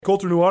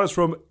Colter Nuanez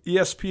from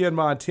ESPN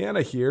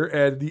Montana here,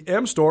 and the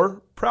M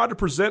Store, proud to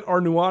present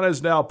our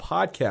Nuanez Now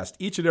podcast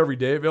each and every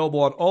day, available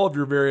on all of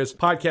your various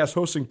podcast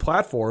hosting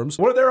platforms.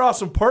 One of their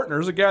awesome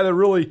partners, a guy that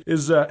really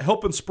is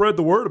helping spread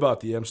the word about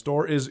the M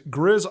Store, is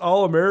Grizz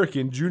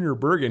All-American Junior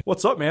Bergen.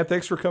 What's up, man?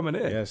 Thanks for coming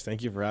in. Yes,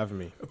 thank you for having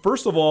me.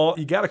 First of all,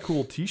 you got a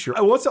cool t-shirt.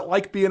 What's it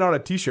like being on a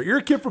t-shirt? You're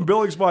a kid from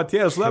Billings,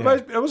 Montana, so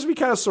that must be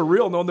kind of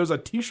surreal knowing there's a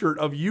t-shirt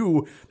of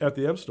you at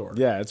the M Store.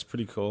 Yeah, it's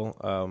pretty cool.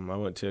 I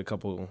went to a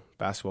couple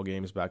basketball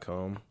games back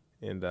home,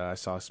 and I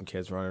saw some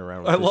kids running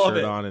around with the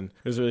shirt on, and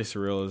it was really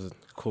surreal. It was a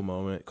cool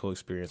moment, cool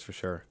experience for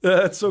sure.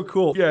 That's so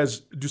cool. You guys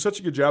do such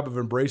a good job of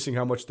embracing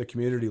how much the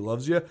community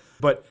loves you.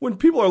 But when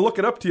people are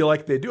looking up to you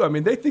like they do,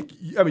 they think,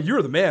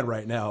 you're the man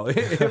right now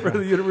for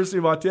the University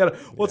of Montana.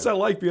 What's that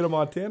like being a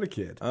Montana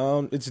kid?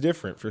 It's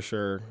different for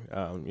sure.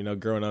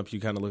 Growing up, you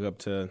kind of look up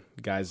to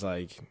guys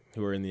like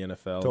who are in the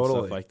NFL and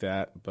stuff like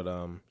that. But,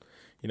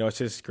 it's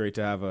just great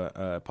to have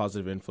a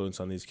positive influence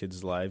on these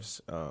kids' lives.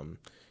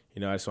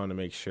 I just want to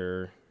make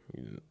sure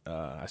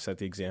I set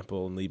the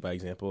example and lead by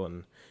example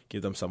and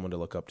give them someone to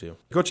look up to.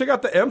 Go check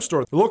out the M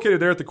Store. They're located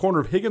there at the corner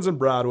of Higgins and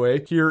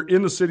Broadway here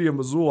in the city of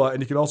Missoula,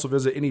 and you can also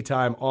visit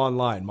anytime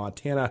online,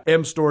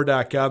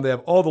 montanamstore.com. They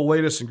have all the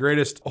latest and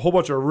greatest, a whole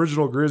bunch of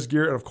original Grizz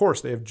gear, and of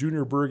course, they have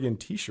Junior Bergen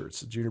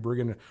t-shirts. Junior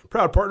Bergen,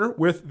 proud partner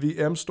with the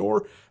M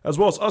Store, as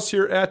well as us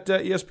here at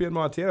ESPN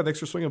Montana. Thanks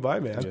for swinging by,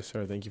 man. Yes,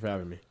 sir. Thank you for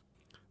having me.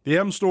 The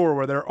M Store,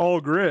 where they're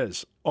all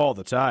Grizz all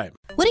the time.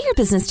 What are your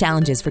business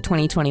challenges for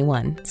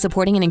 2021?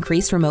 Supporting an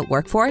increased remote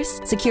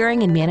workforce?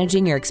 Securing and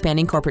managing your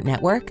expanding corporate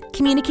network?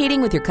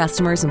 Communicating with your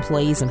customers,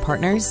 employees, and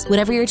partners?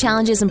 Whatever your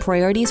challenges and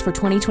priorities for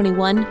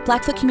 2021,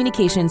 Blackfoot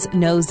Communications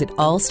knows it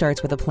all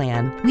starts with a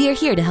plan. We are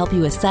here to help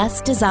you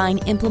assess, design,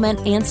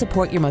 implement, and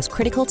support your most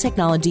critical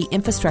technology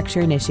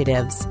infrastructure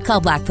initiatives.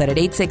 Call Blackfoot at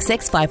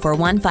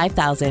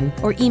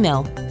 866-541-5000 or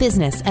email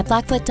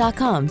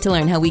business@blackfoot.com to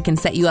learn how we can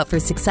set you up for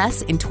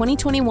success in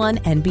 2021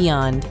 and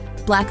beyond.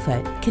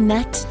 Blackfoot.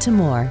 Connect to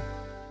more.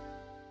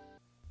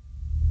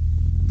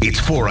 It's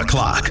 4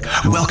 o'clock.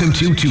 Welcome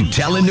to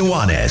Tutel and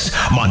Nuanez,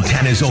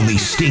 Montana's only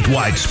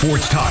statewide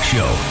sports talk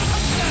show.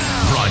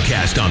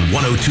 Broadcast on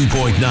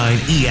 102.9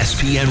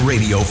 ESPN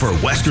Radio for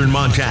Western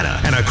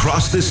Montana and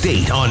across the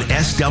state on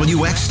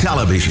SWX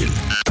Television.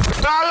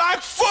 I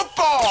like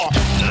football!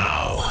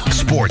 Now,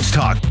 sports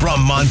talk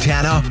from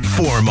Montana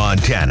for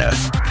Montana.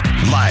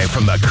 Live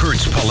from the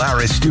Kurtz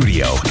Polaris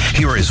studio,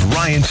 here is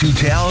Ryan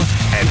Tutel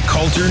and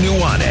Colter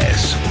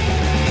Nuanez.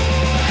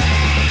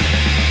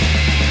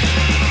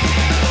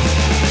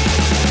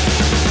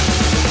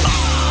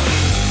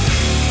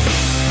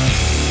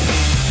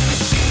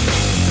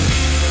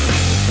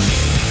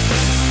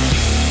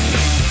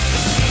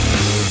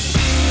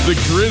 The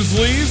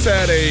Grizzlies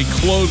had a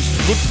closed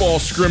football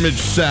scrimmage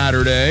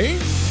Saturday.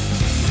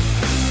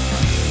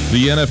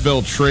 The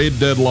NFL trade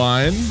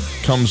deadline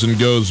comes and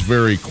goes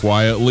very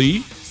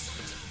quietly.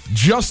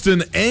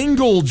 Justin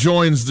Angle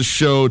joins the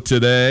show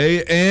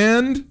today,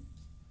 and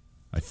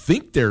I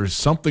think there's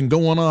something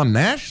going on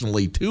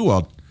nationally, too.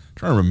 I'll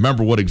try to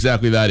remember what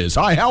exactly that is.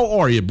 Hi, how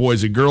are you,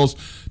 boys and girls?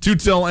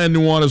 Tutel and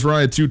Nuanez,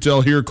 Ryan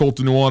Tutel here,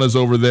 Colton Nuanez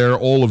over there,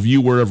 all of you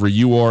wherever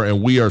you are,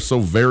 and we are so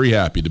very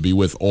happy to be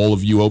with all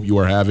of you. Hope you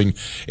are having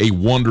a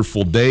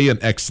wonderful day, an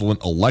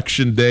excellent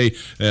election day,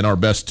 and our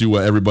best to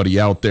everybody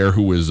out there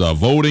who is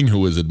voting,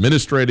 who is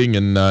administrating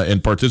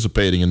and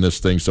participating in this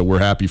thing. So we're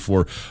happy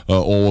for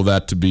all of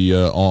that to be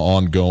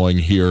ongoing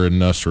here,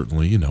 and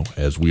certainly,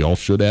 as we all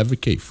should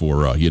advocate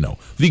for,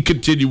 the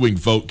continuing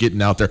vote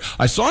getting out there.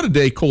 I saw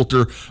today,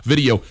 Colter,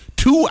 video,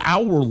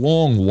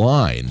 2-hour-long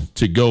line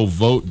to go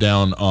vote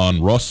down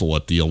on Russell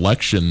at the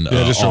election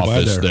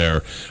office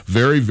there.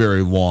 Very,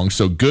 very long.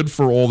 So good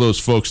for all those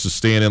folks to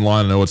stand in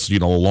line. I know it's a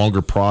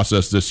longer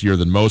process this year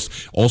than most.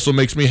 Also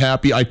makes me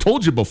happy. I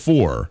told you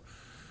before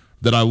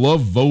that I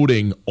love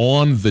voting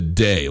on the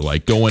day,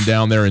 like going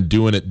down there and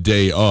doing it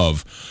day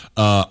of.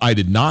 I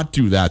did not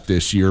do that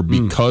this year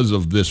because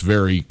of this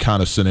very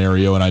kind of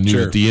scenario, and I knew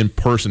that the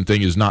in-person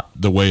thing is not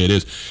the way it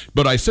is.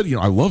 But I said,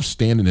 I love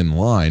standing in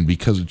line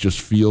because it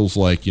just feels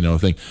like, a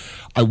thing.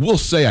 I will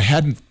say I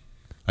hadn't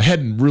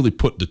really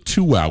put the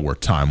 2-hour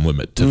time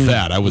limit to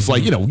that. I was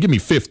like, give me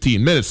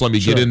 15 minutes. Let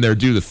me get in there,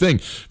 do the thing,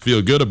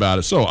 feel good about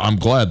it. So I'm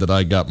glad that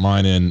I got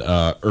mine in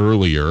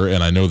earlier,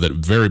 and I know that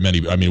very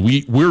many,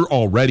 we're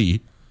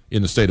already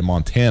in the state of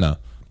Montana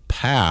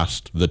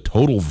past the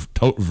total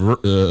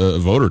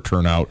voter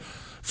turnout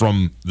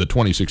from the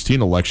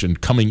 2016 election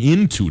coming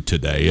into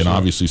today, and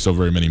obviously so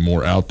very many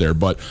more out there.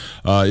 But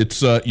it's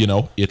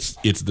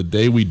the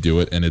day we do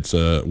it, and it's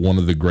one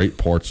of the great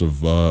parts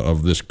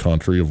of this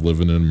country, of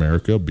living in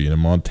America, being in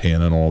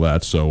Montana and all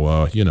that.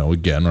 So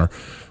again,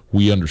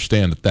 we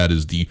understand that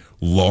is the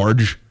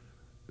large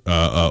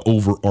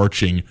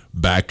overarching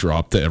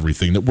backdrop to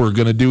everything that we're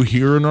going to do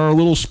here in our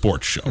little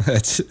sports show.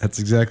 That's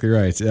exactly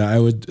right. Yeah, I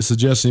would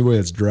suggest anybody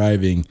that's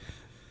driving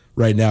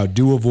right now,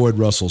 do avoid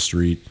Russell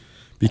Street,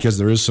 because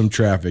there is some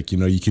traffic.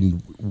 You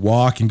can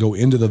walk and go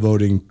into the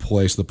voting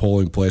place, the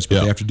polling place,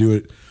 but they have to do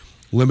it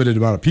limited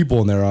amount of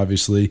people in there,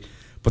 obviously.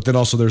 but then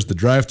also there's the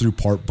drive-through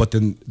part, but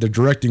then they're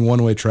directing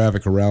one-way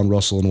traffic around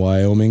Russell and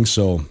Wyoming,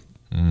 so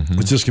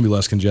it's just going to be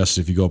less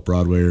congested if you go up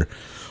Broadway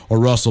or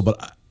Russell.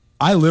 But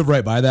I live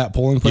right by that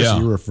polling place that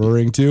you're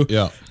referring to.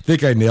 Yeah. I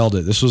think I nailed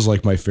it. This was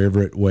like my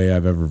favorite way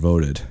I've ever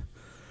voted.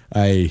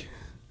 I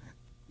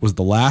was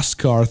the last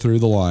car through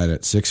the line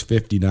at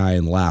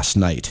 6:59 last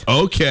night.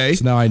 Okay.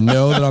 So now I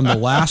know that I'm the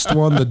last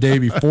one the day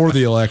before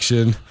the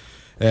election,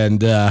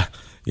 and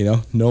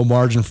no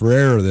margin for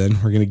error. Then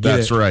we're going to get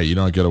That's right. You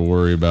don't got to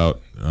worry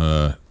about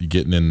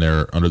getting in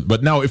there under.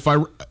 But now,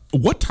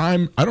 what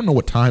time? I don't know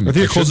what time. I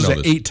think it closes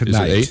at 8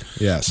 tonight. Is it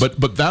 8? Yes.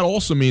 But that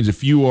also means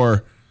if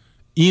you're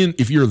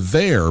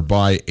there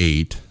by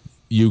 8,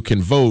 you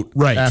can vote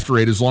after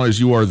 8 as long as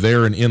you are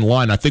there and in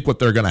line. I think what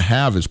they're going to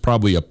have is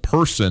probably a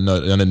person,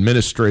 an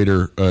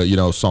administrator,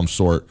 some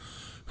sort,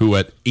 who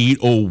at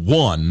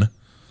 8:01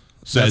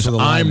 says,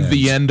 "I'm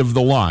the end of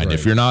the line. Right.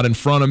 If you're not in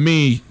front of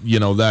me,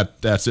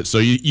 that's it." So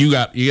you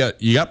got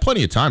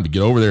plenty of time to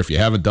get over there. If you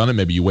haven't done it,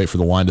 maybe you wait for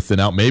the line to thin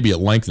out. Maybe it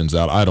lengthens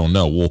out. I don't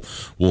know.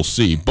 We'll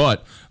see.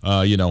 But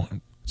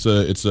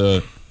it's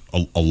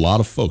a lot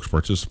of folks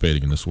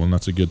participating in this one.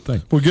 That's a good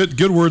thing. Well,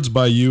 good words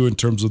by you in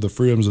terms of the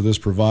freedoms that this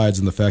provides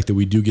and the fact that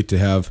we do get to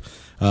have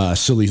a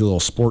silly little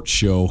sports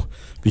show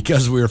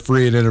because we're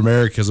free and in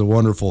America is a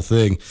wonderful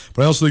thing.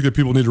 But I also think that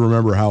people need to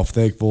remember how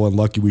thankful and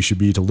lucky we should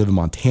be to live in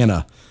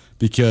Montana,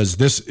 because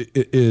this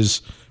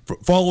is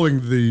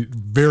following the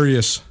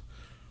various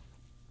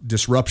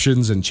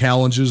disruptions and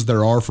challenges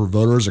there are for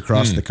voters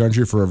across the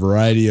country for a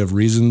variety of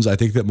reasons. I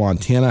think that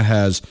Montana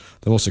has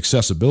the most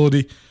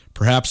accessibility,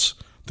 perhaps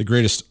the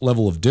greatest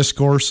level of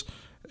discourse,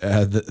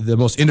 the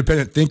most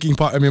independent thinking,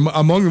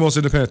 among the most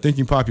independent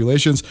thinking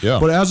populations. Yeah.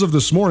 But as of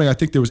this morning, I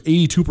think there was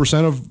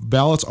 82% of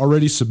ballots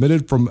already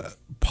submitted from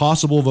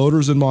possible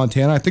voters in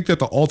Montana. I think that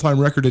the all-time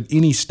record in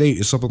any state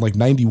is something like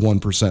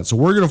 91%. So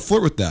we're going to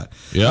flirt with that.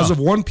 Yeah. As of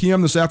 1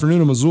 p.m. this afternoon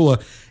in Missoula,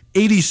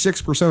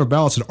 86% of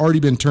ballots had already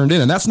been turned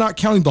in, and that's not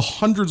counting the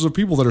hundreds of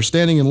people that are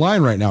standing in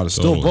line right now to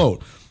still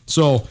vote.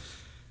 So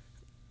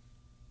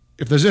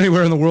if there's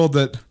anywhere in the world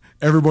that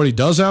everybody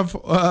does have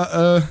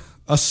a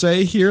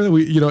say here,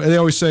 they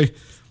always say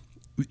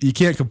you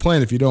can't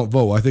complain if you don't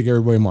vote. I think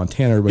everybody in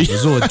Montana, everybody in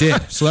Missoula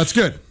did, so that's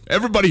good.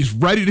 Everybody's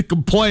ready to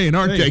complain,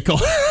 aren't they, Cole?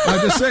 I'm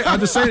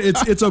just saying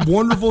it's a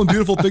wonderful and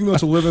beautiful thing though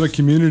to live in a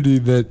community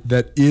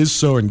that is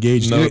so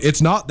engaged.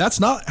 That's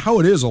not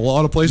how it is a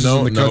lot of places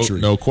in the country.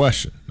 No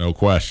question.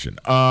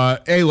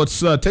 Hey, let's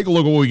take a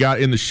look at what we got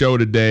in the show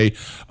today.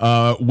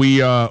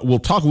 We'll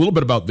talk a little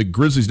bit about the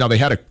Grizzlies. Now they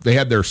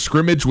had their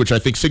scrimmage, which I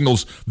think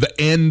signals the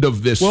end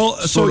of this. Well,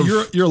 so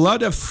you're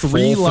allowed to have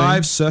 3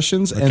 live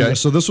sessions, and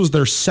so this was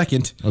their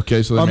second.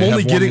 Okay, so I'm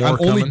only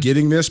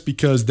getting this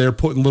because they're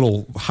putting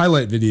little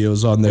highlight videos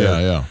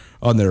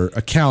on their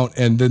account,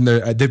 and then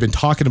they've been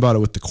talking about it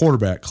with the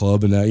quarterback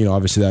club, and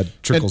obviously that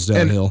trickles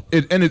downhill.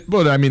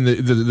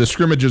 The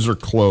scrimmages are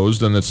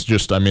closed, and it's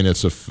just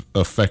it's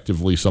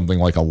effectively something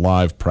like a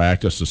live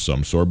practice of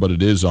some sort, but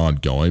it is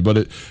ongoing. But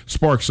it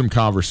sparks some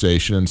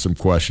conversation and some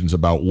questions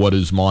about what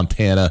does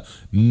Montana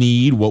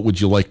need, what would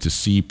you like to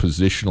see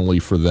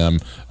positionally for them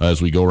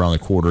as we go around the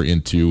quarter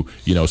into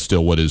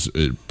still what is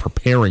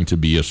preparing to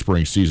be a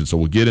spring season. So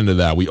we'll get into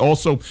that. We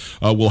also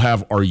will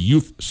have our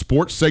youth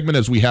sports segment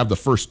as we have the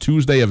first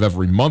Tuesday of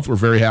every month. We're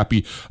very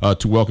happy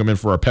to welcome in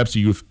for our Pepsi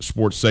Youth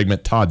Sports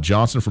segment Todd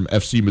Johnson from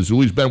FC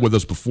Missoula. He's been with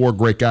us before.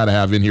 Great guy to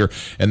have in here.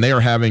 And they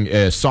are having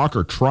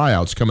soccer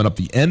tryouts coming up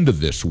the end of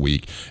this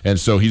week. And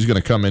so he's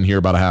going to come in here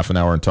about a half an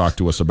hour and talk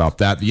to us about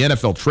that. The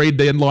NFL trade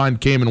deadline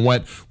came and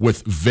went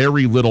with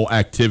very little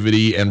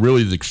activity. And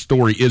really the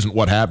story isn't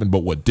what happened, but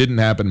what didn't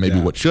happen, maybe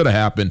what should have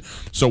happened.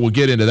 So we'll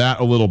get into that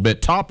a little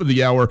bit. Top of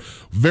the hour.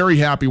 Very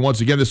happy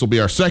once again. This will be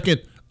our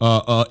second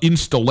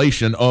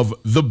installation of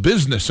The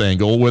Business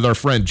Angle with our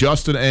friend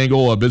Justin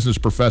Angle, a business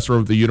professor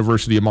of the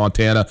University of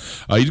Montana.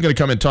 He's going to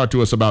come and talk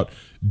to us about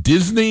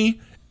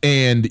Disney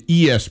and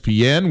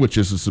ESPN, which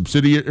is a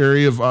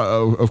subsidiary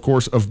of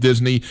course, of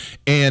Disney,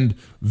 and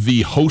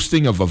the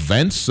hosting of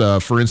events.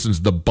 For instance,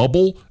 the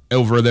Bubble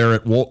over there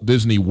at Walt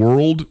Disney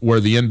World, where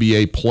the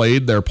NBA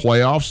played their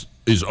playoffs,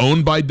 is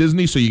owned by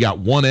Disney. So you got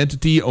one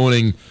entity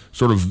owning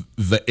sort of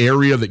the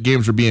area that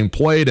games are being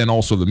played, and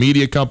also the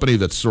media company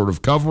that's sort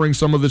of covering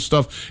some of this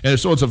stuff. And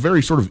so it's a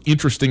very sort of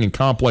interesting and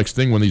complex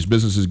thing when these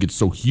businesses get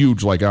so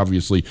huge, like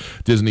obviously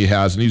Disney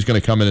has. And he's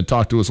going to come in and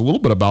talk to us a little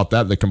bit about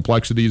that, the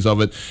complexities of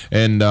it,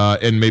 and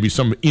maybe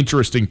some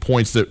interesting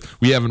points that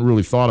we haven't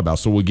really thought about.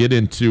 So we'll get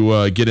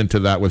into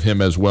that with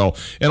him as well,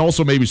 and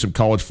also maybe some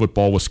college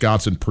football.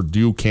 Wisconsin,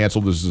 Purdue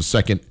canceled. This is the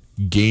second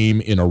game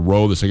in a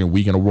row, the second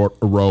week in a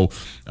row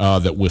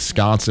that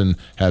Wisconsin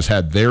has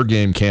had their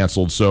game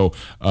canceled. So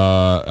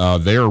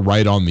they're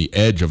right on the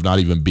edge of not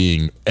even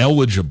being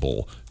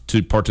eligible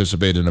to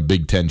participate in a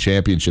Big Ten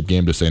championship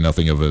game, to say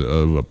nothing of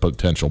a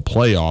potential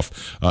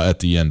playoff at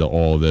the end of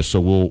all of this. So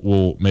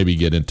we'll maybe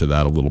get into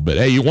that a little bit.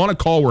 Hey, you want to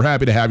call? We're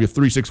happy to have you.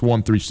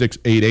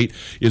 361-3688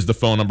 is the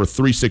phone number.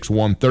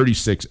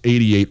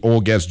 361-3688. All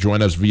guests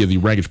join us via the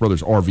Rankage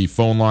Brothers RV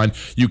phone line.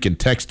 You can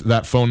text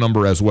that phone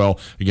number as well.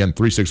 Again,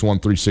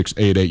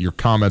 361-3688. Your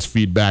comments,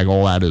 feedback,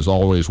 all that is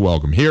always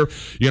welcome here.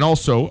 You can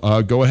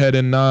also go ahead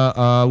and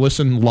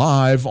listen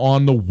live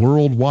on the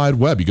World Wide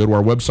Web. You go to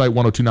our website,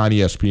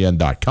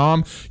 1029ESPN.com.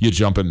 You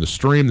jump in the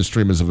stream. The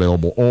stream is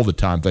available all the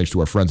time thanks to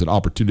our friends at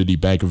Opportunity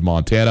Bank of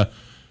Montana.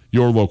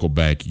 Your local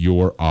bank,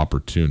 your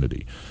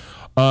opportunity.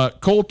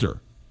 Colter,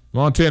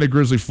 Montana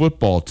Grizzly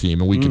football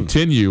team, and we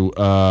continue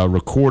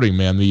recording,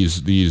 man, these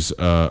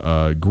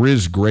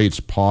Grizz Greats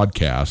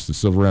podcasts, the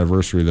silver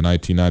anniversary of the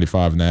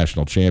 1995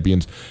 national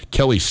champions.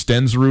 Kelly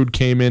Stensrud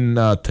came in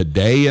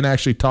today and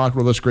actually talked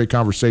with us. Great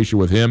conversation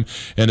with him.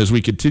 And as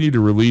we continue to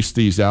release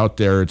these out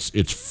there,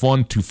 it's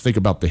fun to think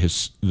about the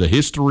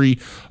history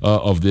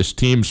of this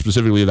team,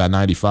 specifically that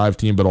 95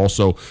 team, but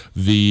also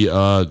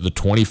the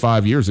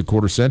 25 years, the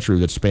quarter century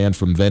that spanned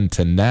from then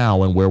to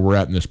now and where we're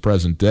at in this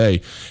present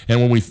day.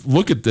 And when we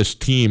look at this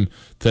team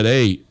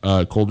today,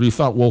 Colter, you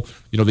thought, well,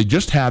 they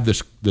just had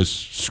this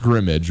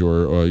scrimmage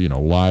or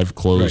live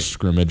closed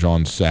scrimmage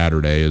on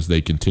Saturday as they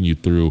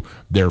continued through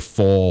their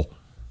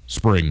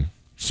spring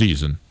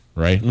season,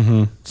 right?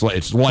 Mm-hmm.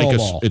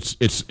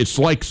 It's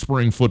like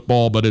spring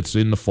football, but it's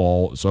in the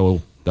fall,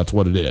 so that's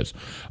what it is.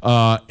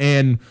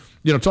 And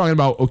talking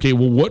about, okay,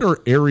 well, what are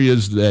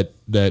areas that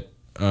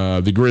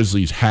the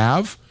Grizzlies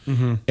have,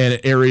 and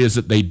areas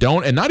that they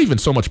don't, and not even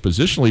so much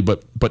positionally,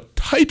 but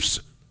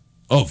types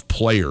of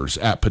players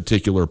at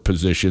particular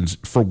positions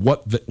for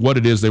what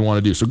it is they want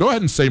to do. So go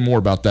ahead and say more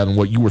about that and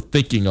what you were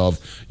thinking of,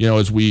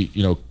 as we,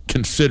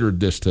 considered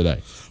this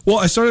today. Well,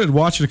 I started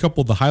watching a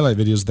couple of the highlight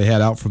videos they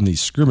had out from these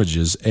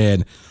scrimmages,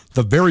 and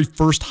the very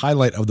first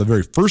highlight of the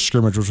very first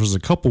scrimmage, which was a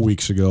couple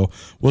weeks ago,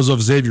 was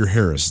of Xavier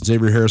Harris.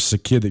 Xavier Harris is a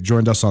kid that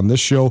joined us on this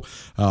show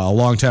a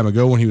long time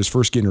ago when he was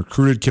first getting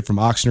recruited, kid from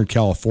Oxnard,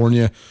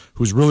 California,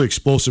 who's really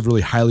explosive,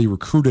 really highly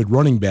recruited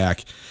running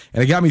back.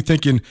 And it got me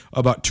thinking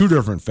about two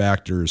different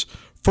factors.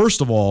 First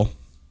of all,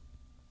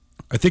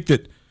 I think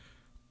that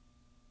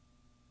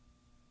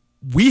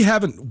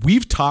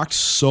we've talked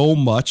so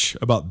much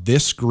about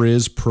this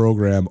Grizz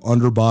program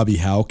under Bobby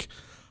Hauck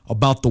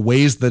about the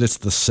ways that it's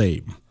the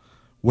same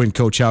when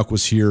Coach Hauck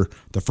was here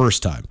the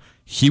first time.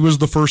 He was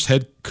the first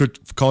head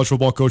college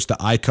football coach that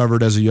I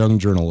covered as a young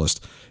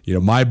journalist.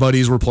 My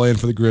buddies were playing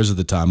for the Grizz at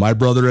the time. My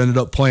brother ended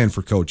up playing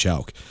for Coach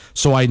Hauck.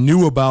 So I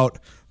knew about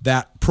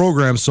that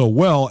program so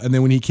well, and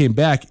then when he came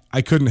back,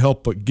 I couldn't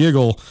help but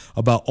giggle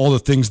about all the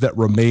things that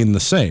remain the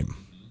same.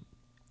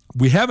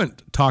 We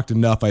haven't talked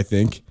enough, I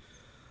think,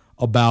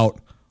 about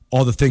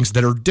all the things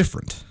that are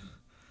different.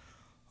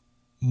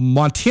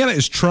 Montana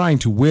is trying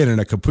to win in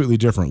a completely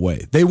different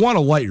way. They want to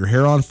light your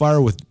hair on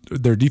fire with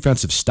their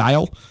defensive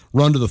style,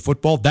 run to the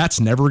football. That's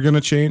never going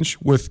to change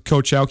with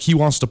Coach Hauck. He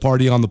wants to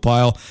party on the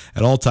pile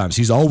at all times.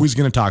 He's always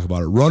going to talk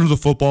about it. Run to the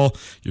football.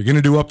 You're going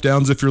to do up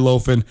downs if you're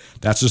loafing.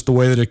 That's just the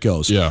way that it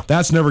goes. Yeah.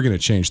 That's never going to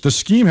change. The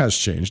scheme has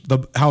changed.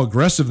 How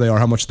aggressive they are,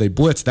 how much they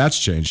blitz, that's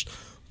changed.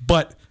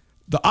 But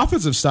the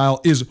offensive style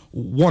is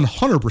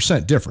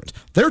 100% different.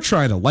 They're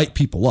trying to light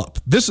people up.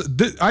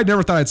 I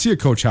never thought I'd see a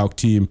Coach Hauck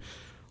team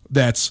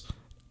that's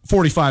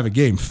 45 a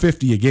game,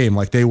 50 a game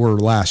like they were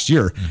last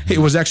year. Mm-hmm. It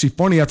was actually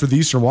funny after the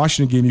Eastern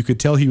Washington game, you could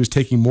tell he was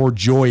taking more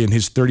joy in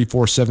his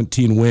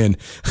 34-17 win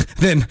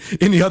than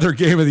any other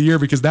game of the year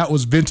because that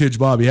was vintage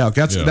Bobby Hauck.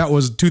 That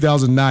was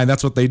 2009.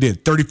 That's what they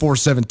did,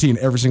 34-17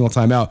 every single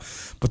time out.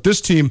 But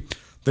this team,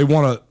 they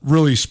want to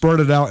really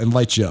spread it out and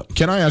light you up.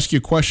 Can I ask you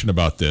a question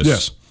about this?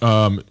 Yes.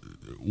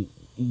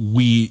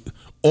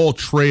 All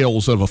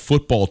trails of a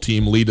football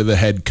team lead to the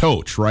head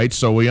coach, right?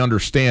 So we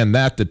understand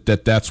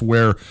that's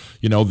where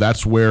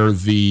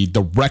the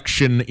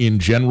direction in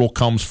general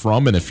comes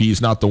from, and if he's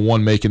not the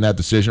one making that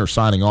decision or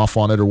signing off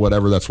on it or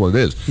whatever, that's what it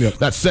is. Yep.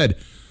 That said,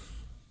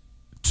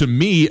 to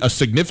me, a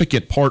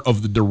significant part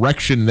of the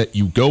direction that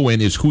you go in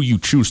is who you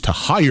choose to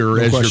hire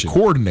as your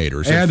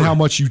coordinators. And how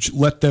much you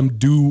let them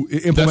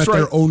implement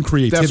their own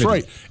creativity. That's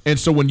right. And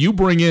so when you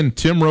bring in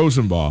Tim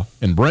Rosenbaugh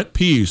and Brent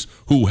Pease,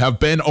 who have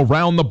been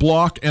around the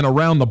block and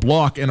around the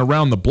block and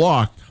around the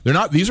block,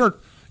 these aren't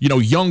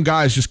young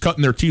guys just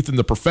cutting their teeth in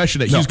the profession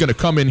that he's going to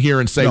come in here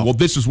and say, well,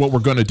 this is what we're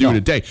going to do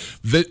today.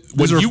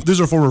 These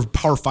are former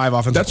Power 5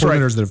 offensive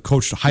coordinators that have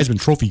coached Heisman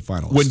Trophy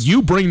finalists. When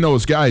you bring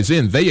those guys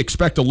in, they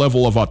expect a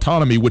level of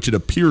autonomy, which it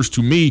appears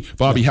to me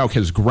Bobby Hauck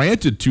has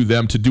granted to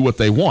them to do what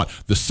they want.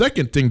 The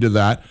second thing to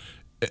that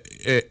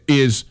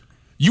is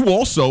you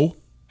also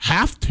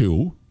have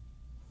to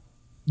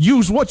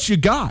use what you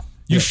got.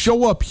 You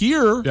show up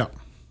here,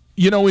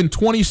 in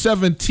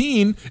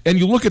 2017, and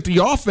you look at the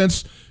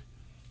offense.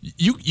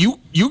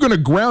 You're going to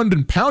ground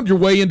and pound your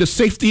way into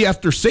safety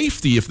after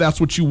safety if that's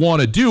what you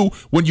want to do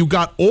when you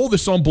got all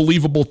this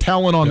unbelievable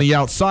talent on the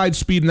outside,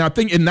 speed and that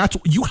thing, and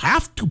you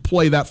have to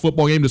play that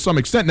football game to some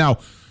extent. Now,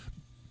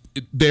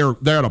 they're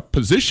at a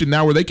position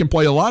now where they can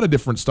play a lot of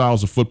different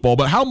styles of football.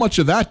 But how much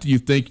of that do you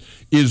think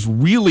is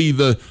really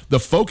the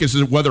focus?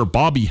 Is whether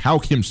Bobby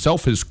Hauck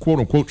himself has quote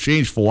unquote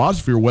changed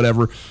philosophy or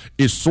whatever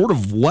is sort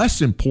of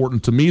less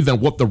important to me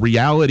than what the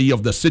reality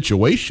of the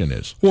situation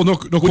is. Well, no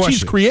question. Which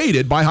he's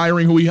created by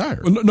hiring who he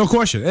hired. No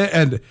question.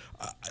 And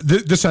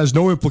this has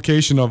no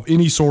implication of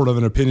any sort of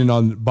an opinion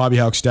on Bobby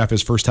Hauck's staff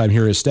his first time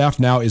here. His staff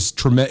now is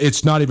tremendous.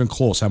 It's not even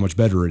close how much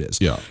better it is.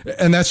 Yeah.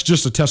 And that's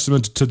just a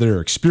testament to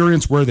their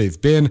experience, where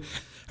they've been.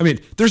 I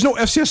mean, there's no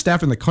FCS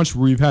staff in the country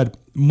where you've had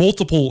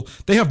multiple.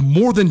 They have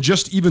more than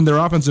just even their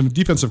offensive and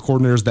defensive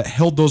coordinators that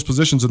held those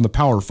positions in the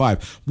Power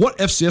 5. What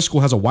FCS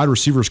school has a wide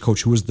receivers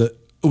coach who was an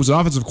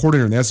offensive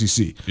coordinator in the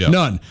SEC? Yeah.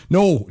 None.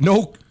 No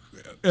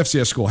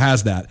FCS school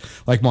has that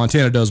like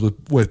Montana does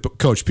with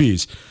Coach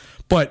Pease.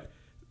 But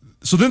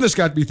so then this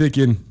got me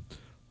thinking,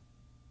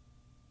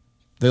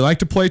 they like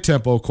to play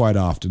tempo quite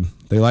often.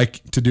 They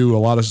like to do a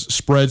lot of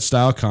spread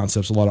style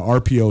concepts, a lot of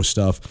RPO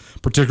stuff,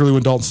 particularly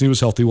when Dalton Snead was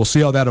healthy. We'll see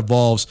how that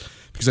evolves,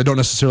 because I don't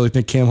necessarily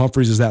think Cam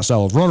Humphreys is that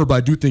style of runner, but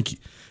I do think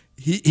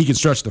he can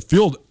stretch the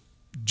field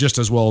just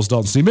as well as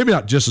Dalton Snead. Maybe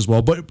not just as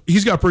well, but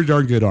he's got a pretty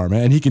darn good arm,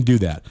 and he can do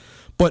that.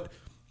 But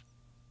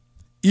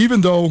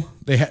even though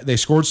they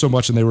scored so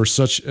much and they were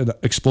such an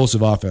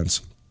explosive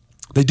offense,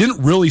 they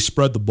didn't really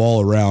spread the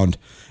ball around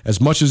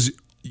as much as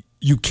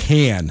you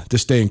can to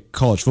stay in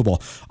college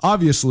football.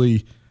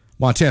 Obviously,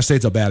 Montana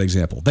State's a bad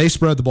example. They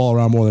spread the ball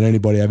around more than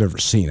anybody I've ever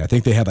seen. I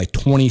think they had like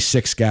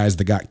 26 guys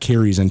that got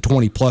carries and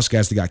 20-plus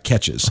guys that got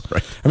catches.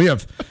 Right. I mean,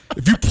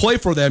 if you play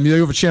for them, you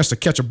have a chance to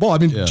catch a ball. I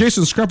mean, yeah.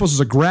 Jason Skrempos is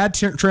a grad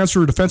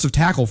transfer defensive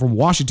tackle from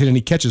Washington, and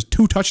he catches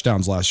 2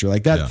 touchdowns last year.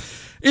 Like that, yeah.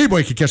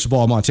 Anybody could catch the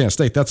ball at Montana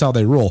State. That's how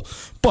they roll.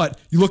 But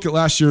you look at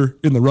last year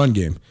in the run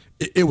game,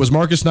 it was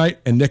Marcus Knight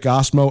and Nick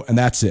Osmo, and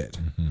that's it.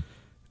 Mm-hmm.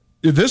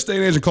 In this day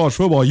and age in college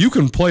football, you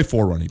can play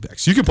 4 running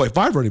backs. You can play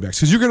 5 running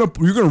backs because you're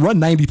gonna run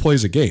 90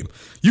 plays a game.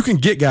 You can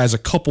get guys a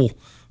couple,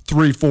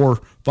 3,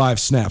 4, 5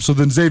 snaps. So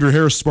then Xavier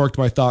Harris sparked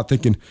my thought,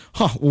 thinking,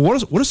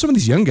 what if some of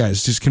these young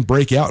guys just can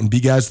break out and be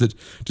guys that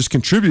just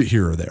contribute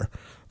here or there?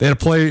 They had a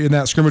play in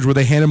that scrimmage where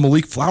they handed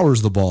Malik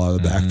Flowers the ball out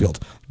of the backfield.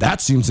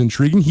 That seems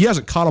intriguing. He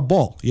hasn't caught a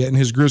ball yet in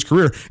his Grizz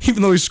career,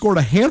 even though he scored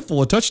a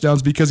handful of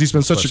touchdowns because he's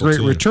been such a great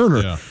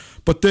returner. Yeah.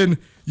 But then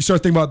you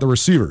start thinking about the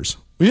receivers.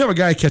 When you have a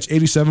guy catch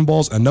 87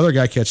 balls, another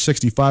guy catch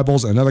 65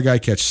 balls, and another guy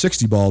catch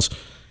 60 balls,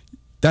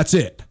 that's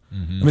it.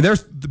 Mm-hmm. I mean,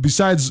 there's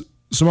besides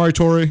Samari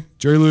Torrey,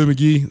 Jerry Louis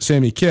McGee,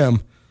 Sammy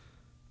Kim,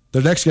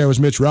 the next guy was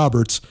Mitch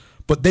Roberts,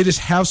 but they just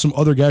have some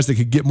other guys that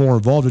could get more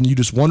involved, and you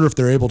just wonder if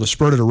they're able to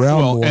spread it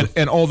around more.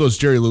 And all those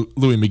Jerry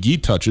Louis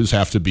McGee touches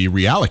have to be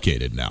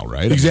reallocated now,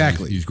 right?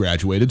 Exactly. I mean, he's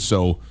graduated,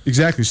 so...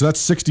 Exactly. So that's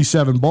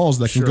 67 balls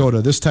that can go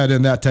to this tight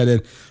end, that tight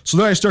end. So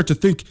then I start to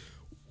think,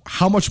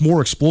 how much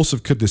more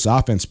explosive could this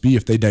offense be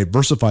if they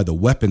diversify the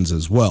weapons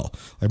as well?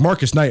 Like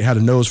Marcus Knight had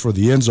a nose for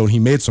the end zone. He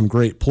made some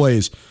great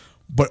plays,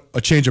 but a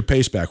change of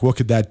pace back, what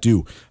could that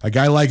do? A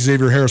guy like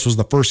Xavier Harris was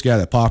the first guy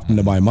that popped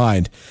into my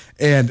mind.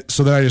 And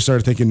so then I just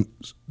started thinking,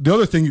 the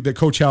other thing that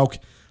Coach Hauck,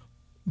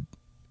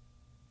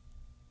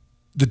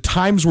 the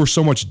times were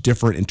so much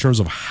different in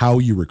terms of how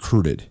you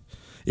recruited.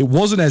 It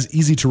wasn't as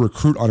easy to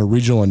recruit on a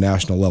regional and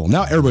national level.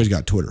 Now everybody's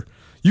got Twitter.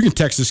 You can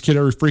text this kid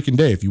every freaking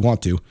day if you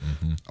want to.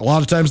 Mm-hmm. A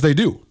lot of times they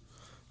do.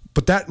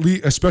 But that,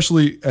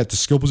 especially at the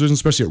skill position,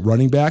 especially at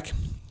running back,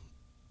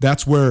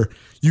 that's where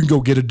you can go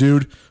get a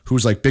dude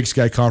who's like Big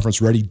Sky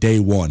Conference ready day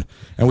one.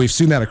 And we've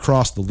seen that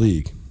across the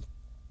league.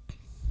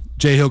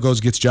 Jay Hill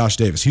gets Josh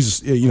Davis.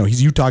 He's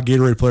Utah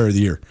Gatorade Player of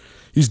the Year.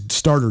 He's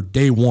starter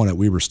day one at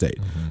Weber State.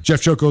 Mm-hmm.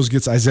 Jeff Choate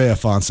gets Isaiah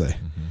Fonse.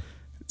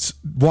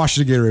 Mm-hmm.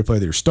 Washington Gatorade Player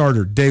of the Year.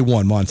 Starter day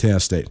one,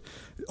 Montana State.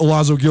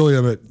 Alonzo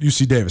Gilliam at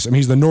UC Davis. I mean,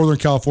 he's the Northern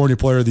California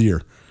Player of the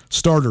Year.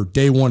 Starter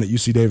day one at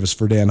UC Davis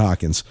for Dan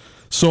Hawkins.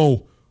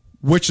 So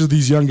which of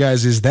these young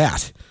guys is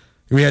that?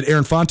 We had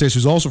Aaron Fontes,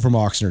 who's also from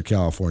Oxnard,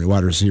 California,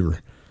 wide receiver.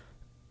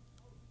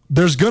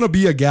 There's going to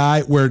be a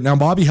guy where now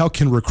Bobby Hauck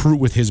can recruit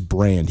with his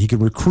brand. He can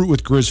recruit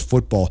with Grizz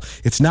football.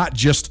 It's not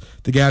just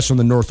the guys from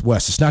the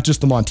Northwest. It's not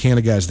just the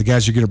Montana guys, the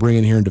guys you're going to bring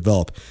in here and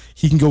develop.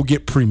 He can go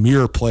get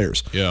premier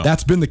players. Yeah.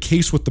 That's been the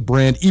case with the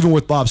brand, even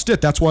with Bob Stitt.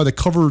 That's why the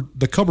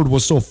cupboard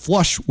was so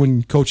flush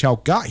when Coach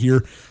Hauck got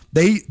here.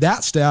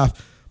 That staff,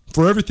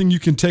 for everything you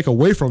can take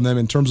away from them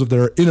in terms of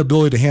their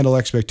inability to handle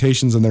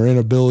expectations and their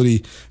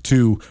inability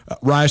to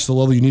rise to the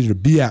level you needed to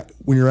be at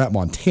when you're at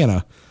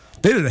Montana,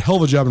 they did a hell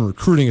of a job in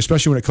recruiting,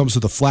 especially when it comes to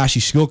the flashy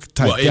skill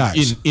type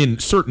guys. In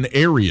certain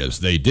areas,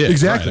 they did.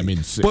 Exactly. Right? I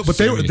mean, but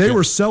they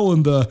were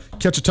selling the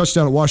catch a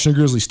touchdown at Washington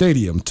Grizzly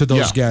Stadium to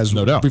those guys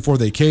before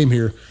they came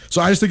here.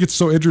 So I just think it's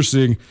so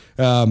interesting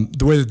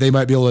the way that they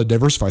might be able to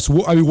diversify.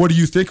 So, I mean, what do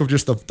you think of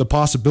just the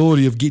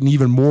possibility of getting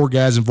even more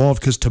guys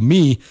involved? Because to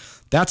me,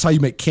 that's how you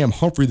make Cam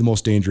Humphrey the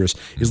most dangerous,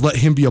 is let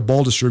him be a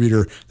ball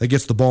distributor that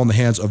gets the ball in the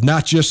hands of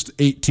not just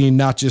 18,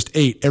 not just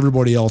 8,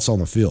 everybody else on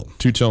the field.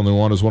 Tutel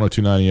Nuanez,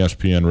 102.9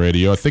 ESPN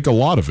Radio. I think a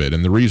lot of it,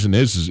 and the reason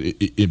is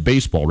in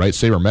baseball, right,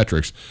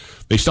 sabermetrics,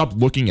 they stopped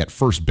looking at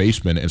first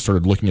baseman and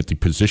started looking at the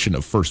position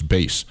of first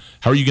base.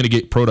 How are you going to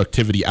get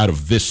productivity out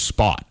of this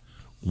spot?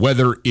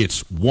 whether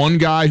it's one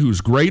guy who's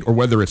great or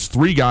whether it's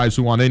three guys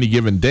who on any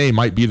given day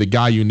might be the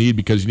guy you need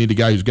because you need a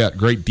guy who's got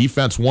great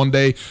defense one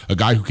day, a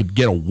guy who could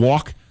get a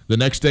walk the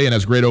next day and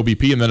has great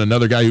OBP, and then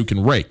another guy who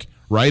can rake,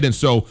 right? And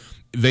so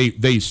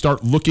they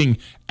start looking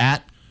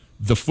at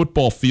the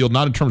football field,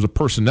 not in terms of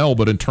personnel,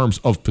 but in terms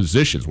of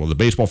positions. Well, the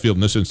baseball field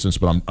in this instance,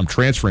 but I'm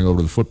transferring over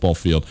to the football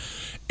field.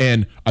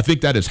 And I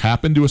think that has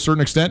happened to a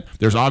certain extent.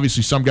 There's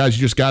obviously some guys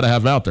you just got to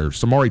have out there.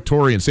 Samori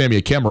Toure and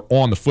Sammy Akem are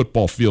on the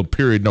football field,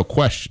 period, no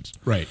questions.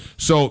 Right.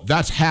 So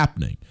that's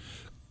happening.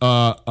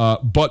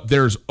 But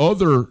there's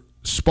other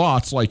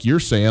spots, like you're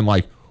saying,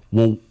 like,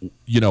 well,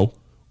 you know,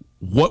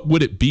 what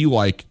would it be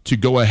like to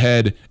go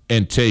ahead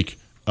and take,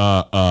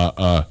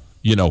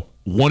 you know,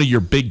 one of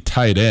your big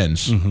tight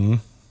ends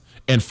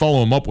and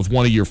follow him up with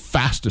one of your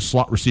fastest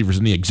slot receivers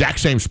in the exact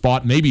same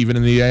spot, maybe even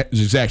in the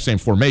exact same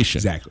formation.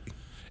 Exactly.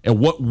 And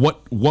what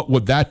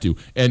would that do?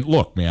 And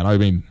look, man, I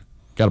mean,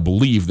 got to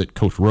believe that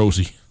Coach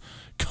Rosie,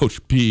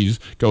 Coach Pease,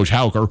 Coach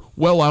Houck are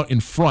well out in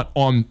front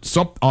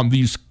on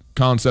these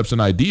concepts and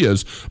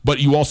ideas, but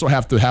you also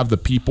have to have the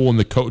people and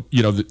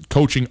the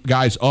coaching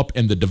guys up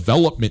and the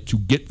development to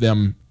get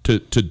them to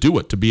do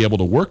it, to be able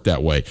to work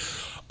that way.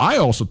 I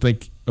also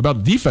think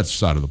about the defensive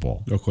side of the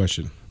ball. No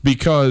question.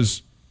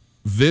 Because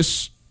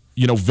this,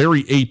 you know,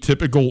 very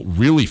atypical,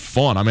 really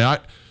fun. I mean,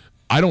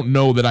 I don't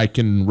know that I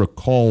can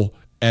recall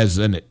as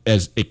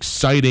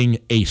exciting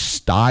a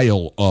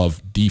style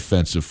of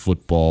defensive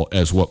football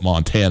as what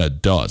Montana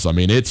does. I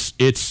mean, it's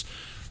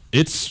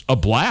a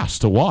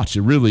blast to watch.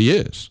 It really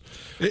is.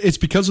 It's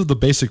because of the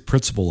basic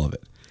principle of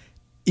it.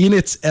 In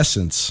its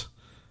essence,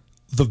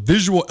 the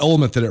visual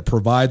element that it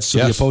provides to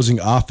the opposing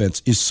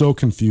offense is so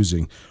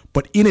confusing.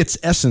 But in its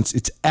essence,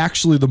 it's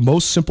actually the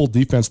most simple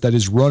defense that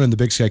is run in the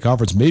Big Sky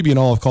Conference, maybe in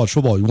all of college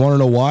football. You want to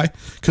know why?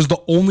 Because the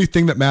only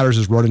thing that matters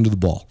is running to the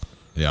ball.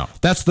 Yeah.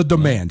 That's the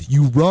demand.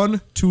 You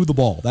run to the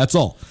ball. That's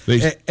all.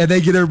 And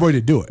they get everybody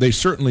to do it. They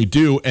certainly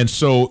do. And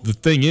so the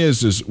thing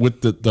is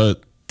with the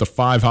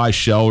five high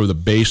shell or the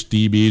base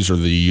DBs or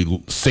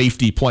the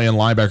safety playing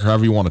linebacker,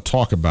 however you want to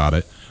talk about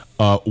it,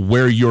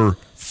 where you're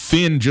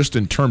thin just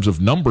in terms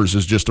of numbers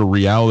is just a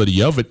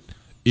reality of it,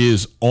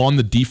 is on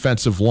the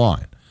defensive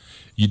line.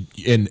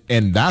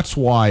 And that's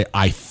why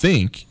I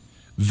think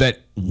that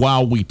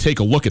while we take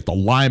a look at the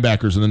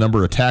linebackers and the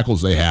number of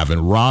tackles they have,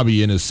 and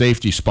Robbie in his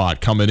safety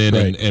spot coming in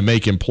and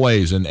making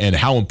plays, and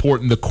how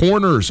important the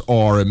corners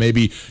are, and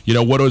maybe, you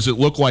know, what does it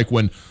look like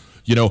when,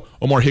 you know,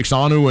 Omar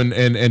Hicksanu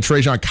and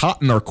Trajan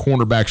Cotton are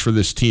cornerbacks for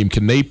this team?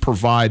 Can they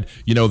provide,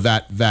 you know,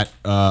 that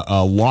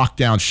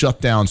lockdown,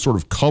 shutdown sort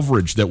of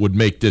coverage that would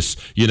make this,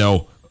 you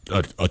know,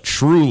 a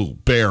true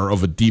bear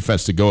of a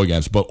defense to go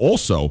against? But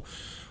also,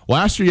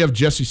 last year you have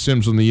Jesse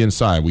Sims on the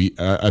inside. We,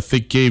 I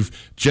think,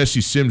 gave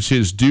Jesse Sims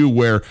his due,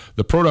 where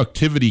the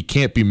productivity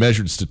can't be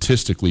measured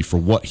statistically for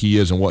what he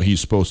is and what he's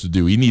supposed to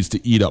do. He needs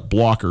to eat up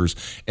blockers,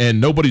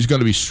 and nobody's going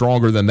to be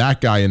stronger than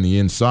that guy in the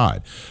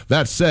inside.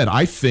 That said,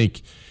 I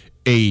think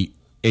a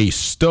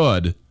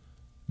stud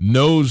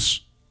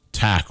nose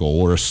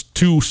tackle or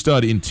two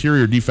stud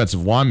interior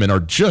defensive linemen are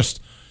just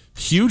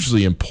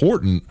hugely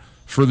important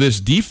for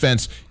this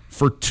defense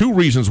for two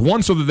reasons.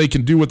 One, so that they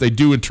can do what they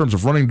do in terms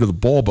of running to the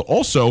ball, but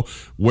also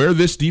where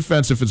this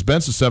defense, if it's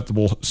been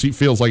susceptible,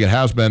 feels like it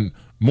has been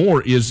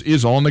more,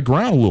 is on the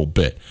ground a little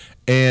bit.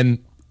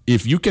 And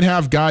if you can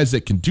have guys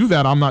that can do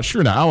that, I'm not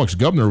sure. Now, Alex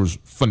Gubner was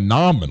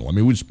phenomenal. I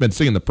mean, we've been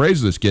singing the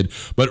praise of this kid,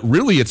 but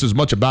really it's as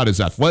much about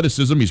his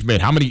athleticism. He's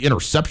made how many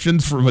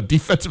interceptions from a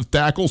defensive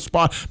tackle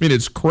spot? I mean,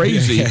 it's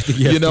crazy,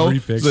 you know,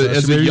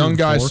 as a young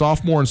guy,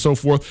 sophomore and so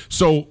forth.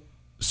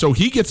 So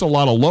he gets a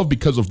lot of love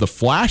because of the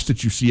flash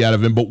that you see out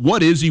of him, but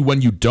what is he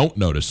when you don't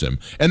notice him?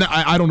 And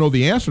I don't know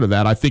the answer to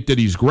that. I think that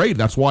he's great.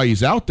 That's why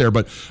he's out there.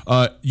 But,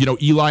 you know,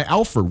 Eli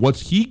Alford,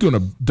 what's he going to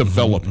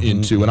develop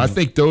into? And I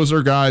think those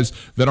are guys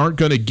that aren't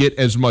going to get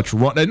as much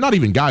run, and not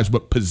even guys,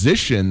 but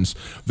positions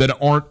that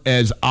aren't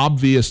as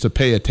obvious to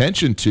pay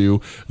attention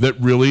to, that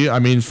really, I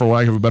mean, for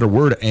lack of a better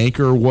word,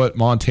 anchor what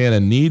Montana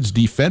needs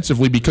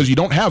defensively, because you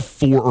don't have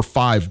 4 or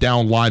 5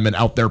 down linemen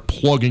out there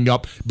plugging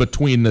up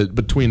between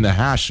the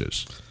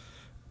hashes.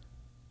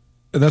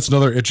 And that's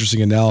another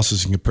interesting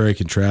analysis in comparing and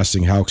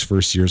contrasting Houck's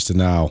first years to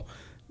now.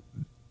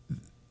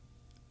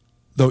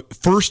 The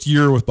first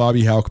year with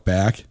Bobby Houck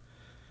back,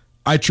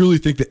 I truly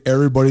think that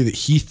everybody that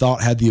he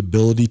thought had the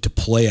ability to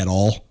play at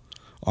all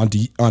on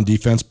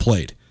defense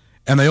played.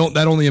 And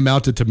that only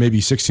amounted to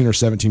maybe 16 or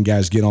 17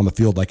 guys getting on the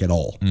field like at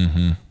all.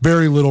 Mm-hmm.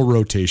 Very little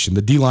rotation.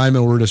 The D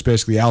linemen were just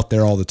basically out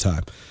there all the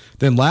time.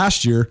 Then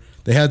last year,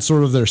 they had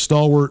sort of their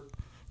stalwart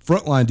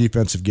frontline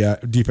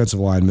defensive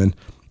linemen,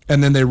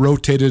 and then they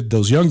rotated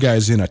those young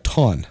guys in a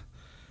ton.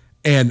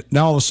 And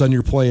now all of a sudden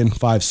you're playing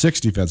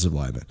 5-6 defensive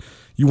linemen.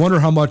 You wonder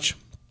how much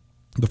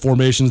the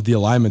formations, the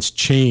alignments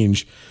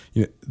change,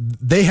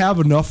 they have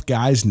enough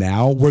guys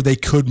now where they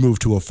could move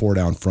to a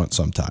 4-down front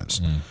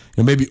sometimes.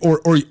 Maybe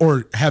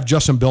or have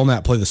Justin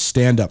Belknap play the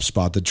stand-up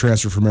spot, the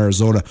transfer from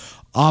Arizona,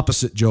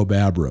 opposite Joe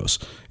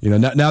Babros.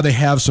 Now they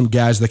have some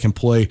guys that can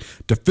play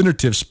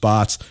definitive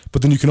spots,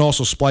 but then you can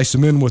also splice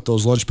them in with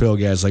those lunch pail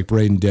guys like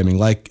Braden Deming,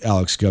 like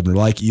Alex Gubner,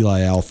 like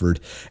Eli Alford.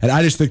 And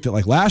I just think that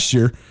like last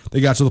year, they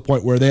got to the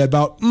point where they had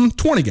about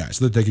 20 guys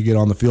that they could get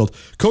on the field.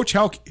 Coach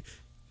Houck,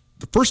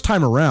 the first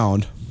time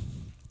around,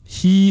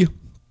 he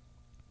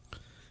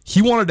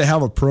wanted to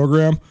have a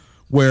program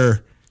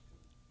where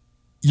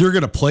you're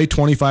going to play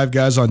 25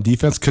 guys on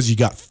defense because you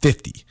got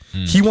 50.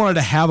 He wanted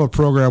to have a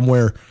program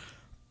where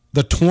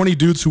the 20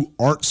 dudes who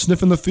aren't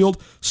sniffing the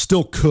field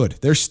still could.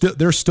 They're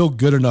still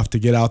good enough to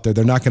get out there.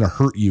 They're not going to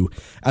hurt you.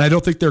 And I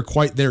don't think they're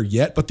quite there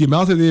yet, but the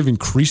amount that they've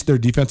increased their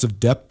defensive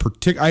depth,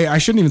 I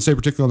shouldn't even say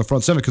particularly on the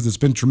front seven because it's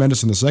been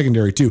tremendous in the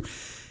secondary too.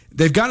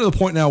 They've gotten to the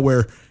point now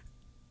where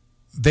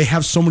they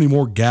have so many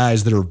more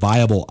guys that are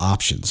viable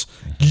options.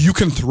 You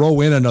can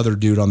throw in another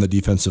dude on the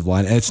defensive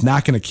line, and it's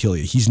not going to kill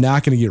you. He's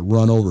not going to get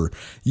run over.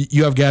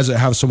 You have guys that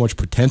have so much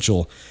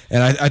potential,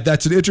 and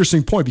that's an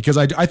interesting point because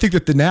I think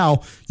that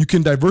now you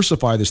can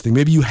diversify this thing.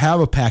 Maybe you have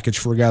a package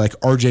for a guy like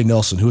R.J.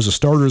 Nelson, who was a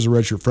starter as a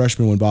redshirt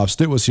freshman when Bob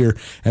Stitt was here,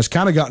 and has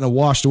kind of gotten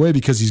washed away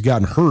because he's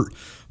gotten hurt.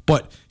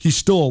 But he's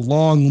still a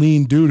long,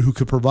 lean dude who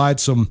could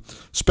provide some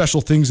special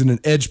things in an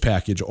edge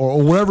package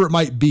or whatever it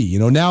might be.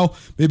 Now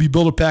maybe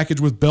build a package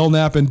with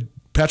Belknap and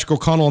Patrick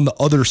O'Connell on the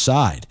other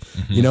side.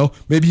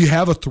 Maybe you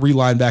have a 3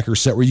 linebacker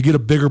set where you get a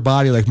bigger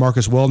body like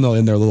Marcus Wellnell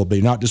in there a little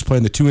bit, not just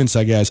playing the 2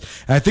 inside guys.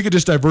 And I think it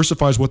just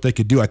diversifies what they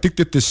could do. I think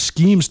that this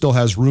scheme still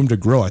has room to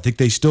grow. I think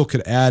they still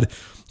could add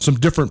some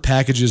different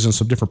packages and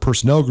some different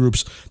personnel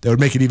groups that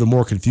would make it even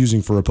more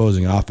confusing for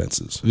opposing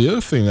offenses. The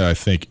other thing that I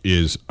think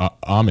is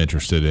I'm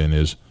interested in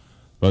is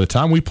by the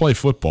time we play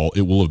football,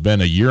 it will have been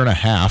a year and a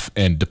half,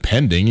 and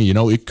depending,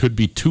 it could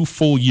be 2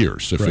 full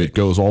years if it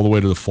goes all the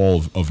way to the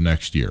fall of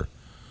next year.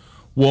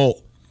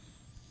 Well,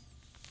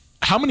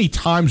 how many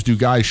times do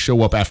guys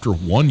show up after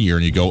 1 year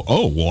and you go,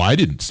 oh, well, I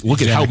didn't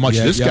look at how much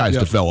this guy's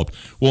developed.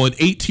 Well, in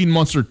 18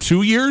 months or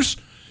 2 years,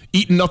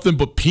 eating nothing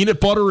but peanut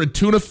butter and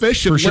tuna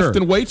fish and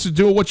lifting weights and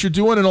doing what you're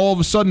doing, and all of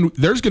a sudden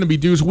there's going to be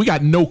dudes we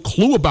got no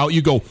clue about.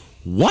 You go,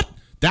 what?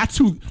 That's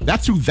who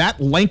that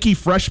lanky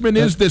freshman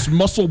is, this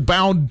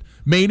muscle-bound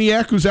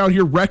maniac who's out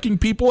here wrecking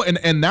people,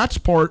 and that's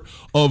part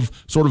of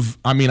sort of,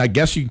 I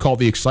guess you can call it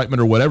the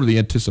excitement or whatever, the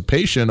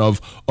anticipation of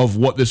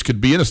what this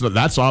could be. And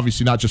that's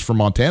obviously not just for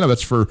Montana,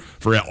 that's for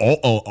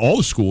all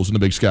the schools in the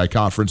Big Sky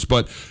Conference.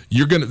 But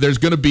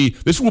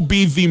this will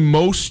be the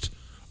most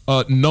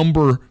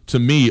number to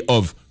me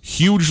of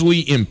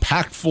hugely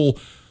impactful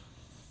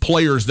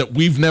players that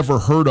we've never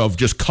heard of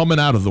just coming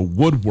out of the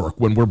woodwork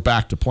when we're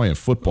back to playing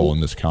football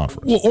in this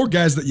conference. Well, or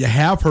guys that you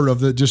have heard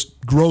of that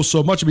just grow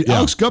so much.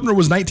 Alex Gubner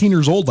was 19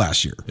 years old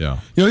last year. Yeah.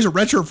 He's a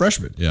redshirt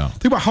freshman. Yeah.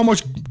 Think about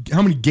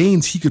how many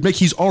gains he could make.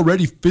 He's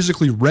already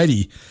physically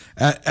ready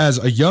as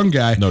a young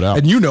guy. No doubt.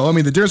 And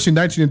the difference between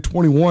 19 and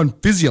 21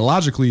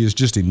 physiologically is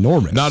just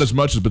enormous. Not as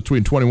much as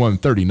between 21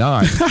 and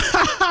 39.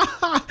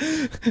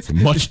 It's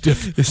much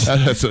different.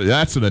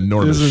 That's an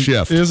enormous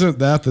shift. Isn't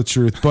that the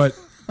truth? But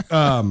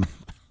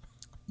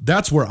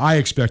that's where I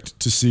expect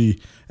to see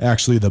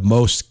actually the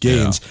most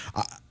gains.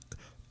 Yeah.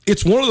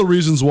 It's one of the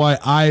reasons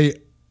why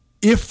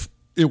if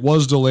it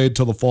was delayed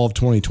till the fall of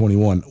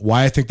 2021,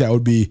 why I think that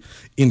would be,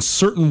 in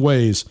certain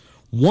ways,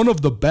 one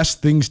of the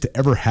best things to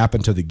ever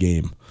happen to the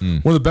game.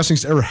 One of the best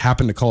things to ever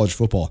happen to college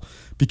football.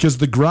 Because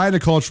the grind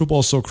of college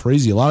football is so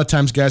crazy. A lot of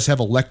times guys have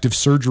elective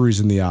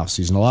surgeries in the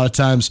offseason. A lot of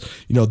times,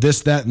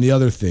 this, that, and the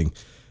other thing.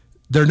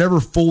 They're never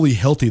fully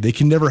healthy. They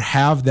can never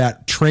have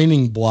that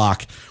training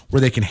block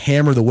where they can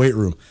hammer the weight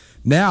room.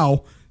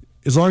 Now,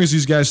 as long as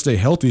these guys stay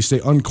healthy, stay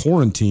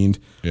unquarantined,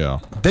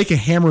 they can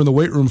hammer in the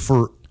weight room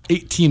for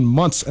 18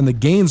 months, and the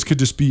gains could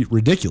just be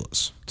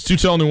ridiculous. It's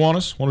Tutel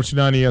Nuanez,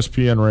 102.9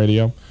 ESPN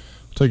Radio.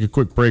 We'll take a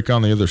quick break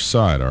on the other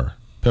side. Our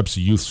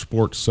Pepsi Youth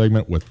Sports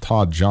segment with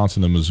Todd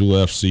Johnson of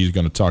Missoula FC is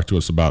going to talk to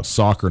us about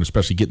soccer and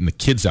especially getting the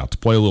kids out to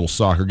play a little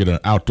soccer, get an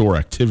outdoor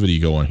activity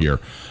going here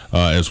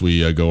as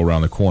we go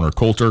around the corner.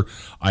 Coulter,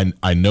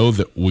 I know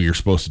that we are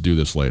supposed to do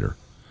this later,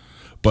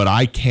 but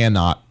I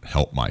cannot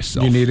help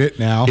myself. You need it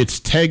now. It's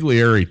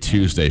Taglieri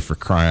Tuesday, for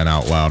crying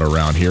out loud,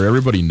 around here.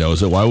 Everybody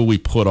knows it. Why would we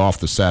put off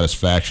the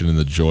satisfaction and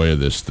the joy of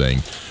this thing?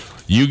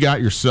 You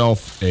got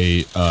yourself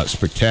a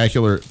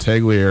spectacular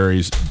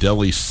Taglieri's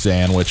deli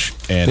sandwich,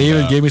 and they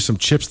even gave me some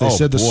chips. They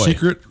said the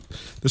secret.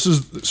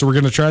 So we're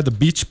going to try the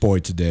Beach Boy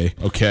today.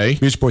 Okay,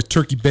 Beach Boy,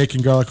 turkey,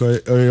 bacon, garlic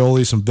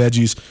aioli, some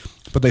veggies.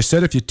 But they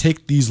said if you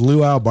take these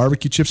luau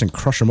barbecue chips and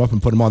crush them up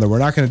and put them on there, we're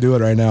not going to do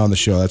it right now on the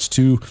show. That's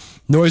too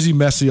noisy,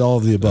 messy, all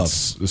of the above.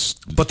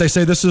 But they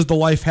say this is the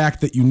life hack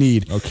that you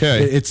need.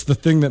 Okay, it's the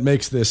thing that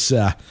makes this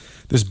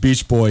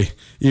Beach Boy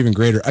even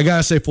greater. I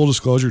gotta say, full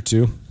disclosure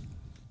too.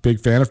 Big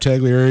fan of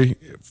Taglieri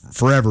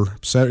forever,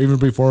 even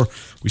before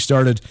we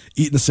started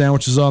eating the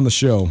sandwiches on the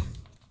show.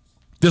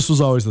 this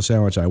was always the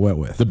sandwich I went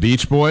with. The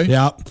Beach Boy?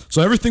 Yeah.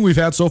 So everything we've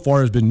had so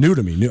far has been new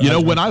to me.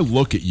 When I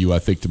look at you, I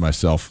think to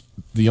myself,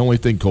 the only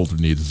thing Colter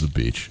needs is a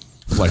beach.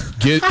 Like,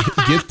 get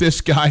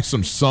this guy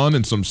some sun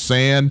and some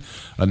sand,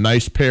 a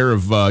nice pair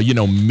of,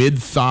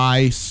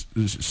 mid-thigh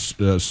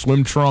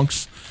swim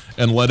trunks,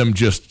 and let him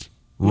just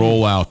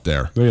roll out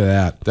there. Look at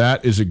that.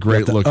 That is a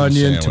great-looking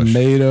onion, sandwich.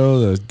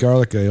 Tomato, the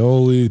garlic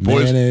aioli,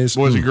 mayonnaise.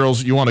 Boys and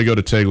girls, you want to go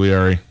to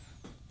Tagliari?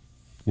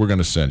 We're going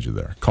to send you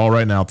there. Call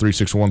right now,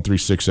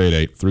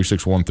 361-3688,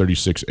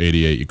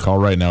 361-3688. You call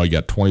right now, you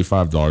got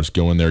 $25.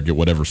 Go in there, get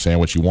whatever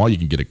sandwich you want. You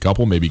can get a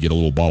couple, maybe get a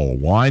little bottle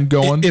of wine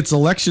going. It's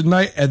election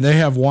night, and they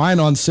have wine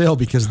on sale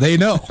because they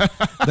know.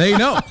 They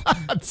know.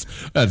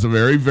 That's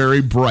very,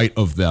 very bright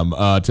of them.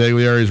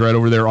 Tagliari is right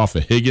over there off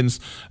of Higgins,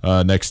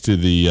 next to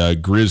the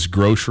Grizz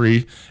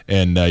Grocery.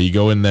 And you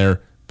go in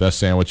there, best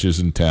sandwiches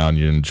in town.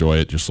 You enjoy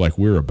it just like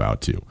we're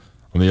about to.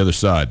 On the other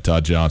side,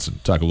 Todd Johnson.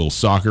 Talk a little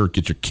soccer.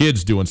 Get your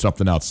kids doing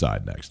something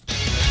outside next.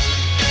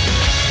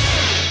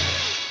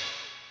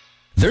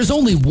 There's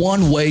only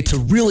one way to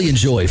really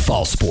enjoy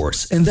fall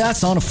sports, and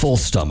that's on a full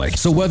stomach.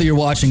 So whether you're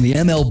watching the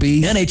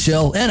MLB,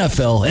 NHL,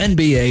 NFL,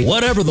 NBA,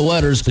 whatever the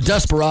letters, the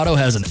Desperado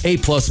has an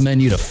A-plus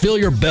menu to fill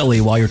your belly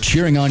while you're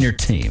cheering on your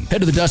team. Head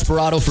to the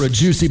Desperado for a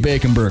juicy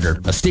bacon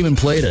burger, a steaming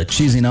plate of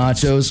cheesy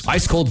nachos,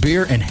 ice-cold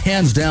beer, and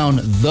hands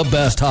down, the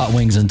best hot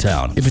wings in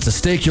town. If it's a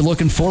steak you're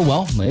looking for,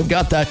 well, they've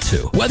got that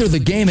too. Whether the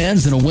game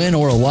ends in a win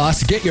or a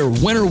loss, get your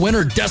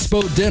winner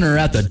Despo dinner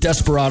at the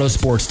Desperado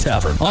Sports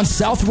Tavern on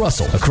South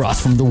Russell,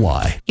 across from the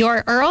Y.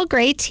 Your Earl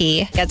Grey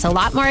tea gets a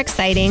lot more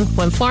exciting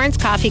when Florence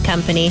Coffee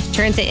Company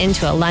turns it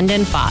into a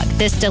London fog.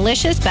 This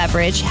delicious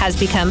beverage has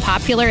become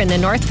popular in the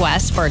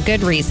Northwest for a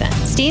good reason.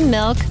 Steamed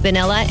milk,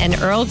 vanilla, and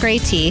Earl Grey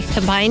tea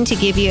combine to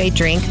give you a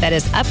drink that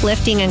is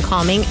uplifting and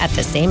calming at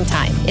the same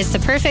time. It's the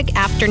perfect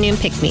afternoon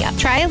pick-me-up.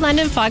 Try a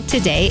London fog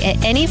today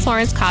at any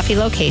Florence Coffee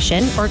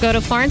location or go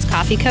to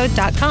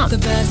FlorenceCoffeeCo.com. The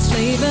best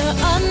flavor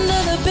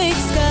under the big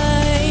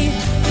sky.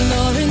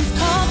 Florence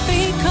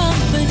Coffee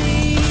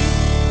Company.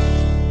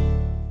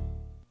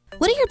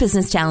 What are your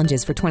business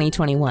challenges for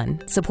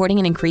 2021? Supporting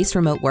an increased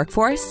remote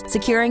workforce?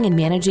 Securing and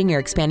managing your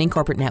expanding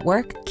corporate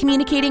network?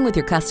 Communicating with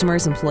your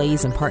customers,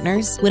 employees, and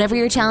partners? Whatever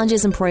your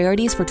challenges and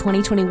priorities for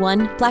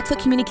 2021, Blackfoot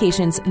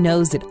Communications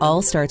knows it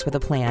all starts with a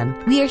plan.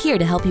 We are here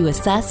to help you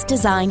assess,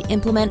 design,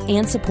 implement,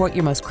 and support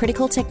your most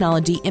critical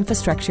technology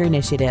infrastructure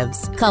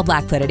initiatives. Call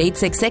Blackfoot at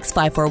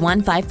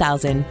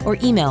 866-541-5000 or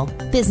email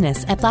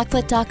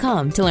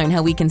business@blackfoot.com to learn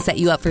how we can set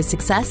you up for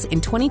success in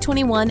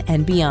 2021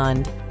 and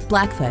beyond.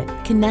 Blackfoot.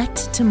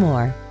 Connect to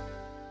more.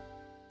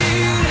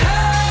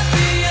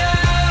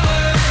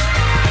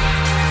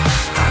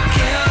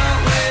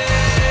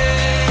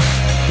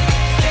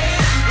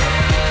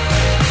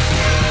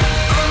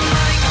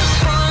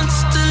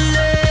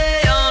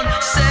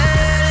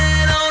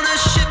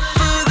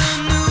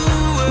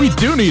 We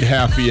do need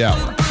happy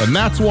hour, and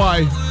that's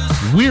why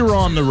we're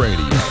on the radio.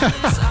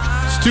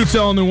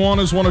 Tutel and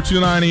Nuanez,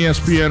 102.9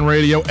 ESPN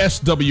Radio,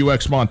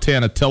 SWX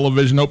Montana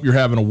Television. Hope you're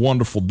having a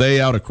wonderful day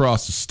out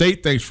across the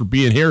state. Thanks for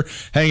being here,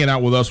 hanging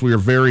out with us. We are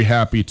very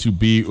happy to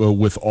be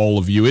with all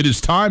of you. It is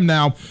time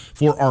now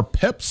for our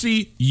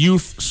Pepsi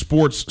Youth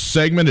Sports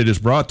segment. It is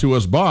brought to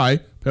us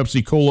by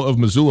Pepsi-Cola of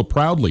Missoula,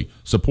 proudly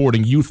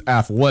supporting youth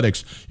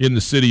athletics in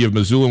the city of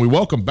Missoula. And we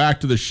welcome back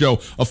to the show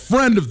a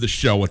friend of the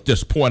show at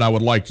this point, I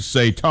would like to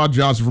say, Todd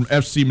Johnson from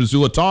FC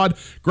Missoula. Todd,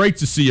 great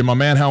to see you, my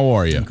man. How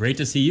are you? Great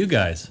to see you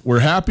guys. We're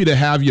happy to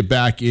have you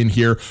back in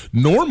here.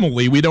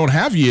 Normally, we don't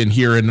have you in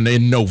here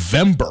in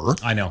November.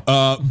 I know.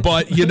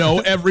 But,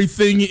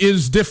 everything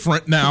is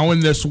different now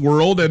in this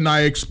world, and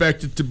I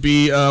expect it to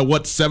be,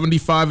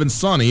 75 and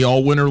sunny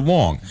all winter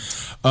long.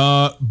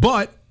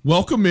 But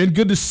welcome in.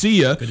 Good to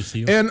see you. Good to see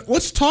you. And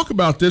let's talk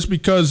about this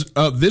because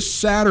this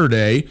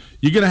Saturday,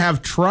 you're going to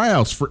have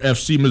tryouts for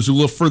FC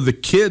Missoula for the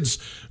kids.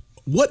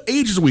 What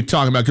ages are we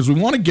talking about? Because we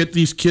want to get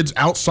these kids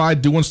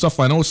outside doing stuff.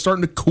 I know it's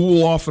starting to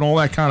cool off and all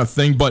that kind of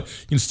thing, but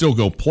you can still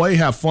go play,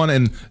 have fun,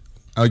 and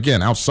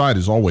again, outside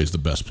is always the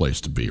best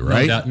place to be,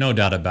 right? No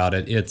doubt about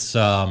it. It's,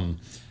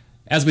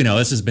 as we know,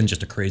 this has been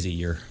just a crazy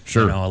year.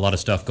 Sure. A lot of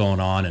stuff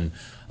going on, and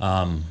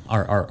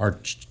our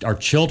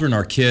children,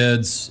 our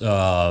kids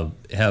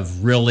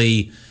have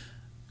really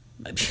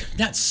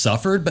not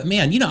suffered, but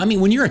man,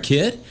 when you're a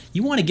kid,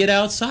 you want to get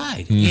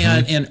outside,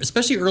 and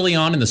especially early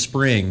on in the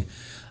spring,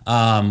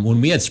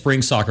 when we had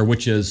spring soccer,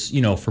 which is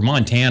for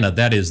Montana,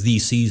 that is the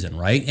season,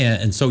 right?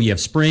 And so you have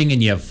spring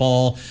and you have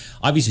fall.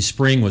 Obviously,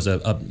 spring was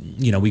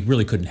we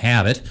really couldn't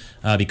have it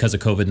because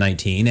of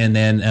COVID-19. And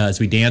then as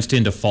we danced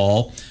into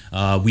fall,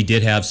 we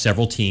did have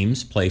several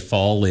teams play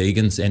fall league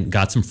and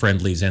got some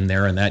friendlies in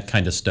there and that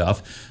kind of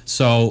stuff.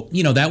 So,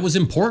 that was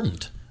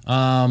important.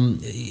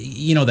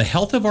 The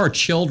health of our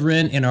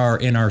children in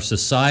our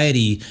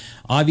society.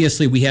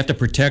 Obviously, we have to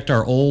protect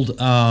our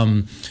old,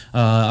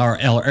 our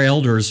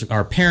elders,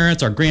 our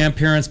parents, our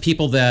grandparents,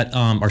 people that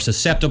are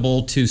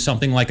susceptible to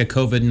something like a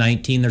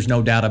COVID-19. There's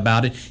no doubt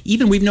about it.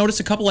 Even we've noticed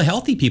a couple of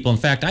healthy people. In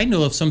fact, I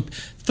know of some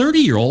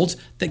 30-year-olds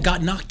that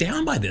got knocked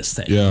down by this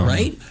thing,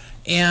 right?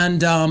 And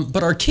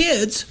but our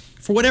kids,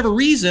 for whatever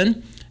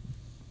reason,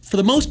 for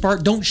the most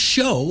part, don't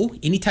show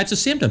any types of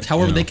symptoms.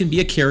 However, they can be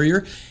a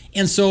carrier.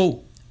 And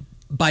so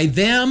by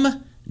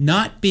them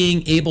not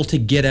being able to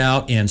get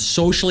out and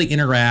socially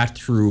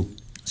interact through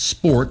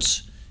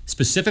sports,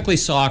 specifically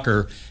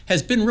soccer,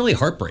 has been really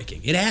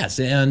heartbreaking. It has.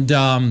 And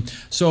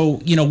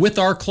so, with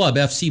our club,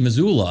 FC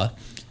Missoula,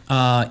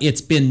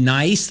 it's been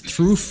nice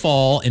through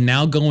fall and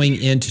now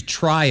going into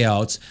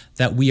tryouts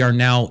that we are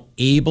now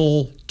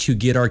able to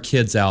get our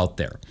kids out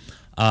there.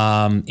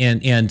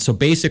 And so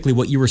basically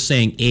what you were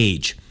saying,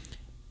 age.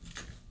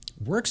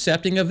 We're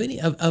accepting of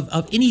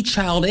any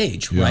child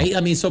age, right?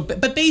 I mean,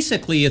 but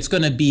basically it's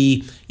going to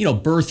be,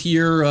 birth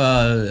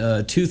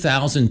year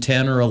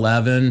 2010 or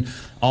 11,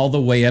 all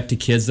the way up to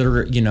kids that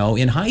are,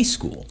 in high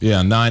school.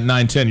 Yeah,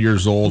 9, 10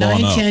 years old.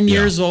 10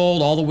 years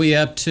old, all the way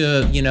up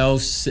to,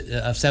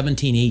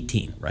 17,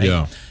 18, right?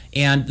 Yeah.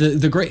 And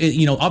the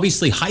great,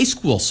 obviously high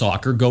school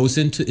soccer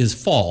is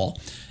fall.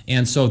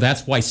 And so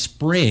that's why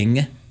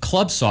spring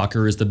club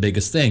soccer is the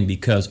biggest thing,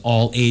 because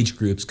all age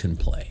groups can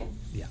play.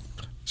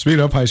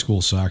 Speaking of high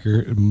school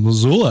soccer,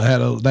 Missoula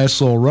had a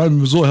nice little run.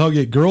 Missoula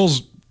Hellgate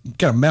girls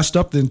kind of messed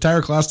up the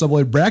entire Class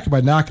AA bracket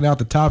by knocking out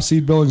the top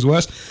seed Billings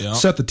West,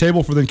 set the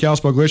table for then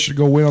Kalispell Glacier to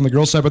go win on the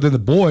girls' side. But then the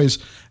boys,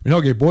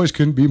 Hellgate boys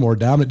couldn't be more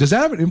dominant. Does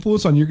that have an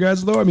influence on you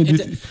guys, though? I mean,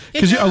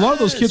 because a lot of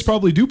those kids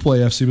probably do play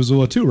FC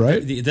Missoula too,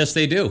 right? Yes,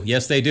 they do.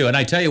 Yes, they do. And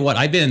I tell you what,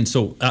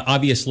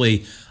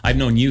 obviously I've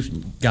known you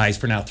guys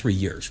for now 3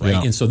 years, right?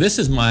 Yeah. And so this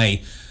is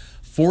my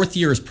 4th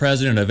year as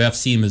president of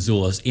FC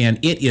Missoula, and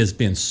it has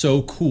been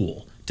so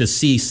cool to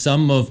see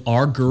some of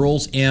our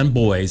girls and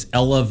boys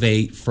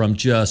elevate from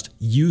just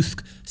youth,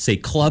 say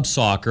club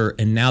soccer,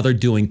 and now they're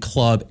doing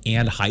club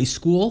and high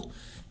school.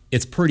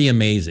 It's pretty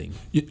amazing.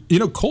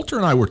 Coulter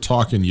and I were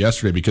talking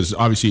yesterday because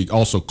obviously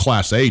also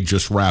Class A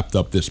just wrapped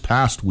up this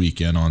past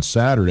weekend on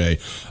Saturday.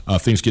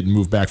 Things getting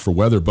moved back for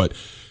weather, but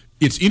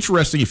it's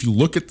interesting if you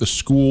look at the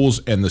schools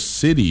and the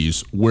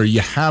cities where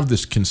you have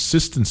this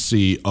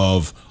consistency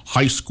of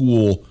high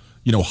school,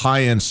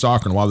 high-end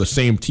soccer, and while the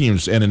same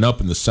teams ending up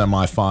in the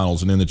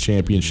semifinals and in the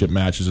championship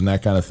matches and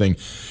that kind of thing.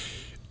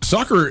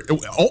 Soccer,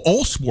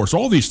 all sports,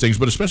 all these things,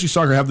 but especially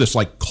soccer, have this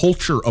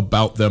culture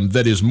about them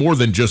that is more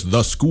than just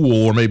the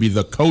school or maybe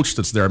the coach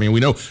that's there. I mean, we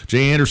know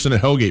Jay Anderson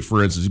at Hellgate,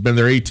 for instance. He's been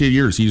there 18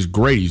 years. He's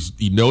great.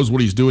 He knows what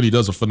he's doing. He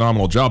does a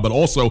phenomenal job. But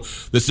also,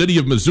 the city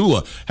of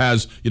Missoula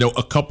has,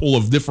 a couple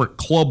of different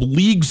club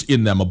leagues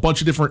in them, a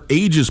bunch of different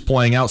ages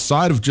playing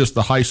outside of just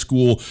the high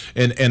school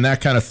and that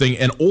kind of thing.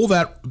 And all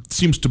that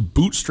seems to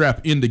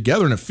bootstrap in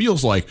together. And it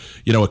feels like,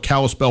 a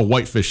Kalispell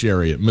Whitefish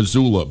area,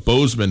 Missoula,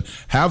 Bozeman,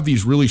 have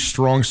these really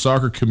strong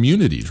soccer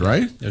communities,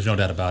 right? There's no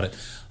doubt about it.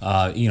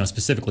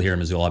 Specifically here in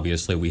Missoula,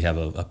 obviously, we have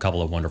a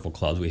couple of wonderful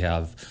clubs. We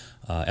have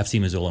FC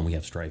Missoula and we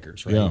have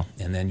Strikers, right? Yeah.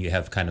 And then you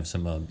have kind of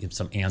some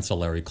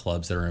ancillary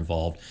clubs that are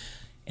involved.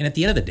 And at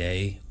the end of the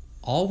day,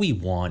 all we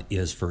want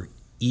is for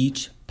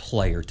each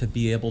player to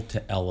be able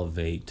to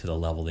elevate to the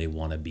level they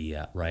want to be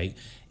at, right?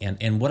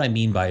 And what I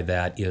mean by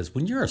that is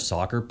when you're a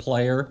soccer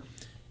player,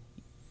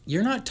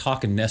 you're not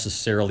talking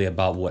necessarily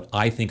about what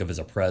I think of as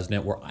a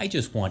president, where I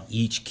just want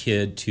each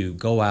kid to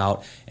go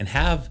out and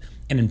have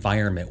an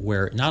environment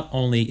where not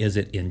only is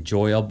it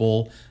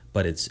enjoyable,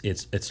 but it's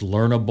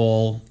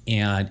learnable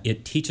and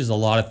it teaches a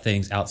lot of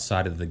things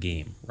outside of the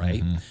game,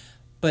 right? Mm-hmm.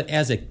 But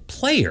as a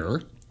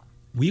player,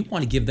 we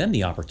want to give them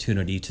the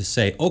opportunity to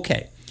say,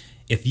 okay,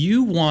 if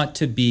you want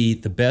to be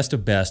the best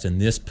of best in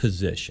this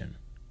position,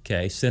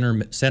 okay,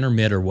 center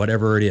mid or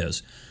whatever it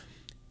is,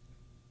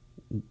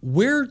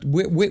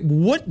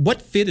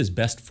 what fit is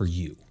best for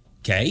you,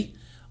 okay?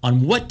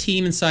 On what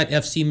team inside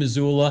FC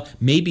Missoula?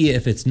 Maybe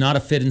if it's not a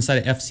fit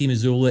inside of FC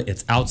Missoula,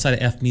 it's outside of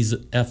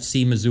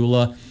FC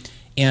Missoula.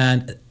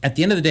 And at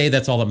the end of the day,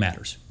 that's all that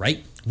matters,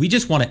 right? We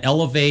just want to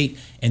elevate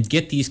and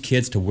get these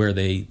kids to where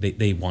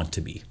they want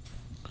to be.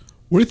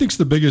 What do you think is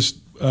the biggest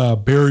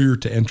barrier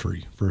to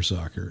entry for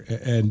soccer?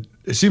 And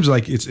it seems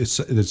like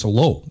it's a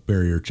low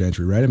barrier to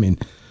entry, right? I mean,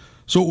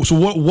 So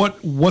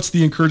what's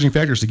the encouraging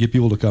factors to get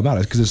people to come out?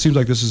 Because it seems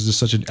like this is just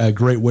such a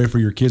great way for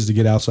your kids to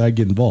get outside,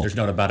 get involved. There's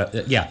no doubt about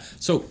it. Yeah.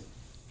 So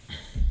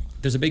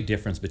there's a big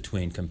difference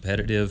between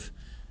competitive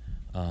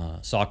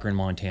soccer in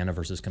Montana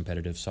versus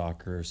competitive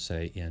soccer,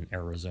 say, in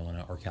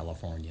Arizona or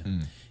California.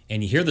 Mm.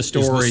 And you hear the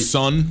story. Is the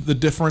sun the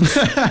difference?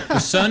 The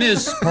sun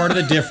is part of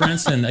the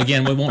difference. And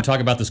again, we won't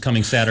talk about this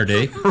coming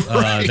Saturday.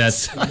 Right.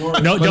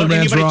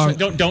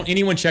 Don't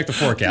anyone check the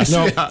forecast.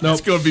 No,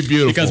 it's going to be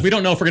beautiful. Because we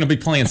don't know if we're going to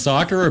be playing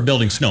soccer or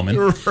building snowmen.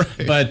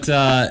 Right. But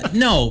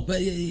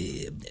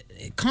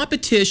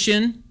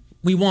competition.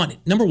 We want,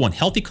 number one,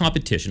 healthy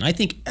competition. I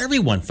think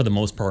everyone, for the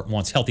most part,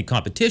 wants healthy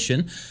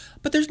competition.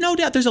 But there's no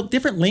doubt there's a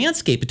different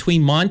landscape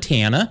between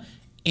Montana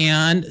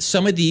and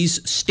some of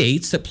these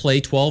states that play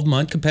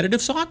 12-month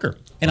competitive soccer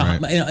in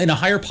a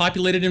higher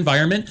populated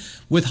environment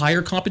with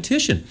higher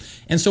competition.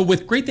 And so the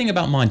great thing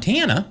about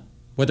Montana,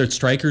 whether it's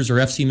Strikers or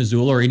FC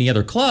Missoula or any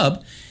other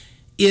club,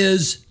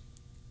 is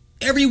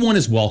everyone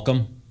is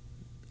welcome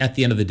at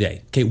the end of the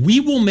day. Okay,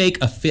 we will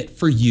make a fit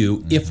for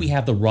you if we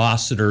have the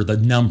roster, the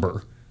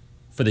number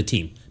for the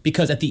team.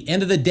 Because at the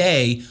end of the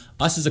day,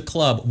 us as a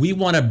club, we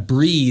want to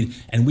breed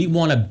and we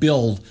want to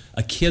build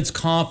a kid's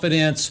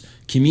confidence,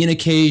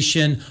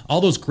 communication, all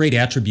those great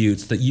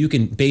attributes that you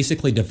can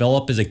basically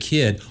develop as a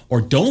kid or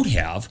don't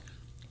have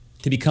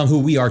to become who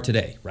we are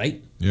today,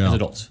 right? Yeah. As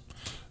adults.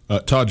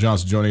 Todd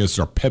Johnson joining us. It's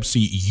our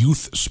Pepsi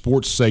Youth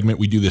Sports segment.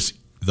 We do this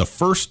the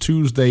first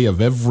Tuesday of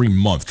every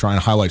month, trying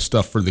to highlight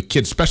stuff for the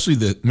kids, especially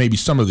maybe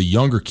some of the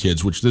younger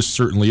kids, which this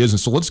certainly is. And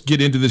so let's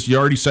get into this. You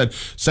already said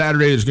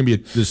Saturday there's going to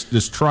be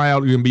this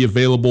tryout going to be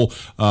available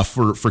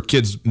for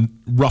kids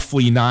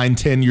roughly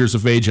 9-10 years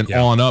of age and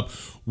on up.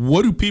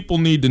 What do people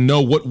need to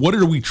know? What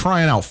are we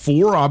trying out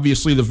for?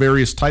 Obviously, the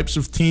various types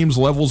of teams,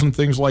 levels, and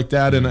things like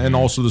that, and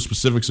also the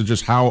specifics of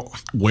just how,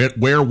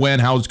 where, when,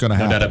 how it's going to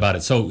happen. No doubt about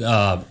it.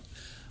 So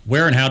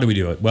where and how do we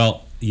do it?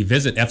 Well, you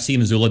visit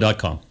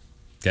fcmissoula.com.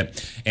 Okay,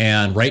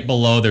 and right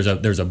below there's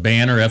a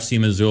banner, FC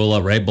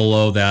Missoula. Right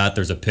below that,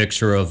 there's a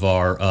picture of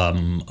our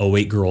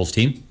 08 girls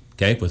team.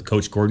 Okay, with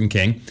Coach Gordon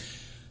King.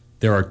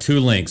 There are two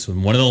links.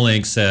 One of the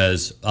links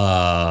says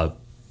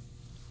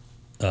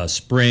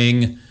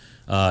Spring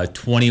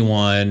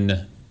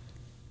 21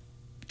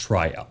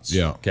 tryouts.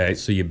 Yeah. Okay,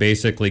 so you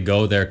basically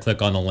go there,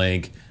 click on the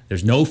link.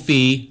 There's no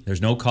fee.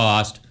 There's no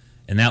cost.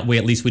 And that way,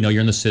 at least we know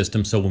you're in the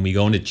system. So when we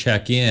go in to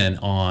check in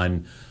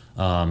on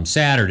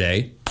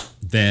Saturday,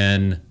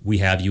 then we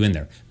have you in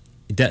there.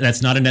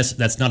 That's not a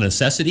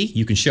necessity.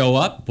 You can show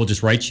up. We'll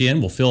just write you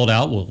in. We'll fill it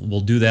out.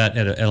 We'll do that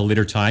at a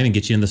later time and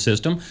get you in the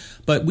system.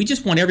 But we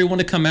just want everyone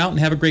to come out and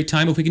have a great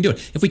time if we can do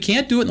it. If we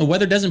can't do it and the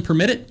weather doesn't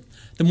permit it,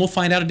 then we'll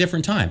find out a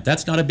different time.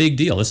 That's not a big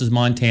deal. This is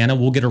Montana.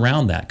 We'll get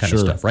around that kind of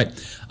stuff, right?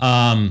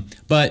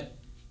 But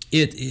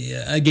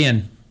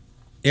again,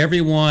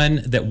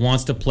 everyone that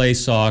wants to play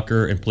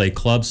soccer and play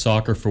club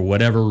soccer for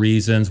whatever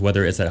reasons,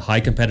 whether it's at a high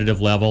competitive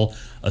level,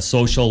 a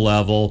social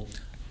level,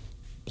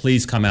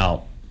 please come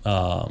out.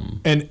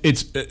 And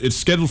it's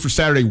scheduled for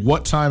Saturday.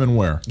 What time and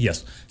where?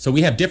 Yes. So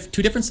we have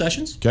two different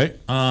sessions. Okay.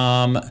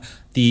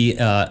 The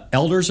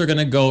elders are going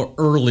to go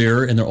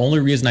earlier, and the only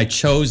reason I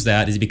chose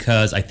that is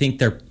because I think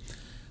they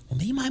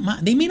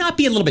may not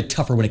be a little bit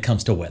tougher when it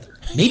comes to weather.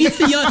 Maybe it's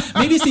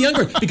the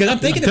younger, because I'm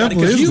thinking about it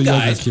because you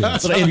guys,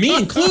 and me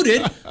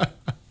included,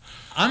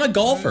 I'm a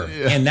golfer,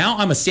 and now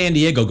I'm a San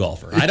Diego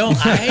golfer. I don't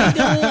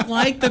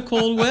like the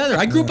cold weather.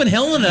 I grew up in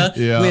Helena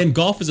when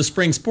golf was a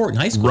spring sport in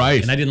high school,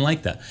 right, and I didn't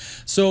like that.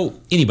 So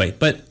anyway,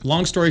 but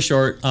long story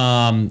short,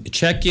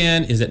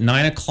 check-in is at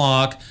 9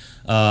 o'clock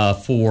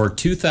for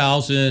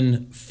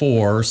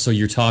 2004. So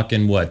you're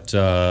talking what,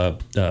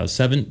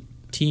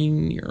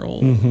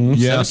 17-year-old? Mm-hmm.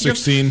 Yeah,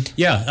 16.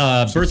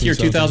 Yeah, birth year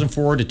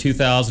 2004 to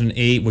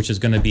 2008, which is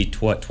going to be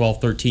 12,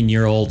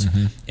 13-year-olds.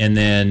 Mm-hmm. And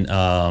then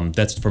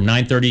that's from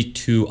 9:30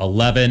 to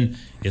 11.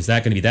 Is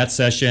that going to be that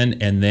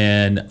session? And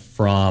then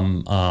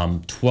from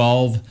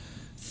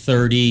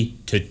 12:30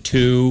 to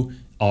 2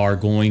 are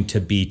going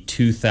to be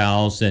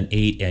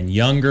 2008 and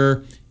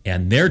younger.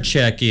 And their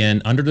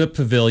check-in under the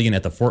pavilion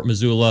at the Fort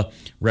Missoula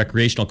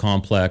Recreational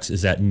Complex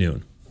is at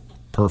noon.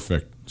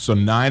 Perfect. So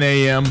 9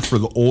 a.m. for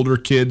the older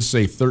kids,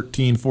 say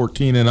 13,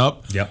 14 and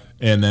up. Yep.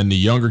 And then the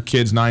younger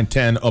kids, 9,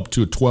 10, up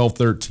to 12,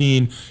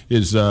 13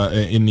 is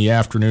in the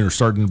afternoon or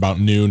starting about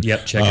noon.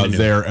 Yep, check-in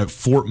there at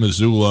Fort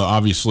Missoula.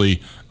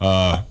 Obviously,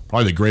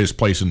 probably the greatest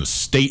place in the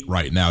state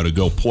right now to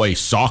go play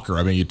soccer.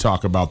 I mean, you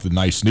talk about the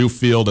nice new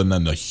field and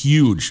then the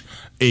huge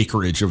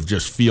acreage of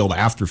just field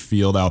after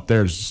field out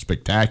there. It's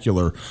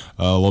spectacular.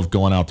 Love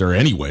going out there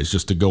anyways,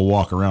 just to go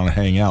walk around and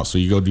hang out. So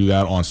you go do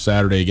that on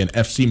Saturday. Again,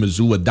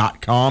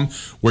 fcmissoula.com,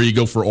 where you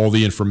go for all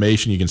the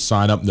information. You can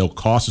sign up. No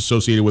cost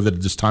associated with it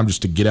at this time,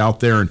 just to get out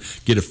there and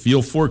get a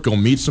feel for it. Go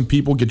meet some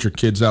people, get your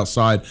kids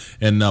outside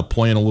and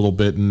playing a little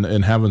bit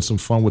and having some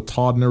fun with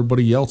Todd and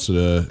everybody else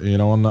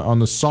on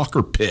the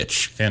soccer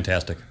pitch.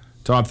 Fantastic.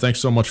 Todd, thanks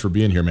so much for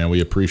being here, man.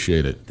 We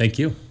appreciate it. Thank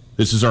you.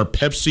 This is our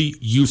Pepsi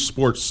Youth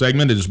Sports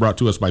segment. It is brought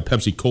to us by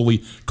Pepsi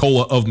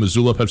Cola of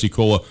Missoula. Pepsi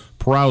Cola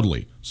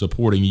proudly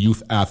supporting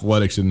youth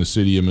athletics in the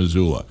city of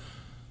Missoula.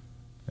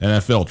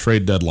 NFL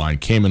trade deadline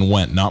came and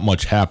went. Not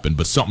much happened,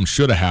 but something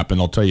should have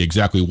happened. I'll tell you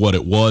exactly what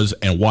it was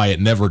and why it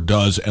never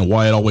does and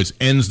why it always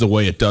ends the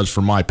way it does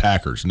for my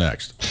Packers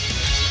next.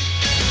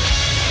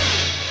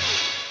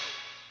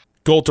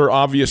 Coulter,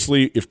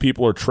 obviously, if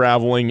people are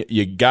traveling,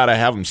 you got to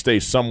have them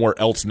stay somewhere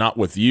else, not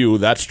with you.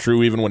 That's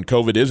true even when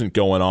COVID isn't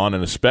going on,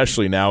 and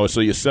especially now.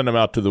 So you send them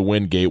out to the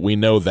Wingate. We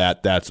know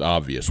that. That's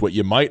obvious. What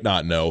you might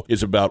not know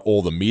is about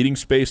all the meeting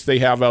space they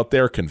have out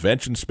there,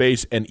 convention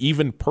space, and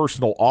even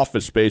personal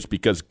office space,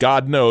 because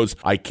God knows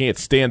I can't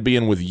stand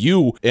being with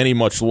you any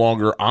much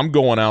longer. I'm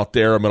going out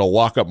there. I'm going to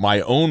lock up my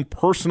own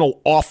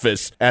personal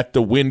office at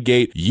the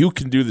Wingate. You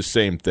can do the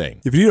same thing.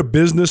 If you need a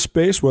business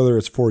space, whether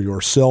it's for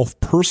yourself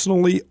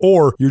personally or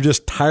or you're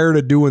just tired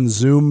of doing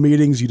Zoom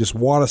meetings, you just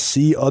want to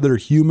see other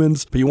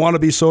humans, but you want to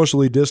be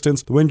socially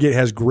distanced, the Wingate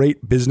has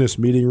great business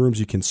meeting rooms.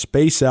 You can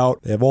space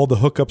out. They have all the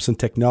hookups and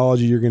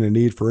technology you're going to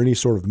need for any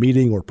sort of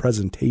meeting or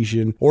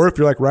presentation. Or if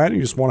you're like Ryan,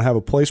 you just want to have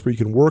a place where you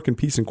can work in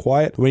peace and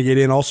quiet, the Wingate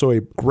Inn also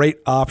a great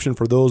option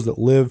for those that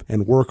live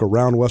and work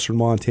around Western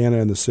Montana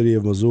and the city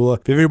of Missoula.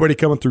 If you have anybody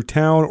coming through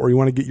town or you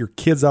want to get your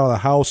kids out of the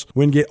house,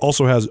 Wingate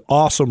also has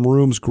awesome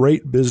rooms,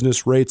 great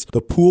business rates.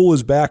 The pool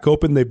is back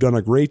open. They've done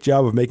a great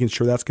job of making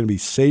sure that's going to be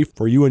safe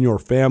for you and your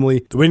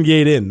family. The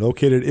Wingate Inn,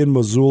 located in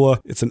Missoula,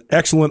 it's an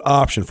excellent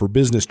option for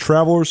business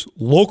travelers,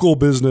 local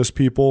business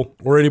people,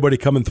 or anybody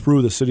coming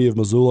through the city of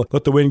Missoula.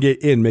 Let the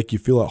Wingate Inn make you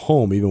feel at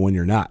home even when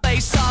you're not.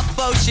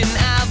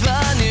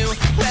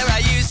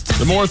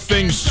 The more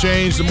things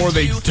change, the more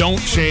they don't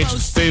change and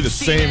stay the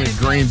same in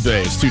Green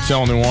Bay. It's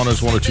Tutel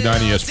Nuanez, 102.9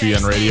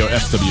 ESPN Radio,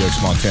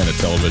 SWX Montana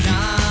Television.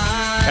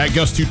 At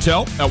Gus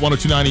Tutel, at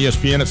 102.9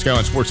 ESPN, at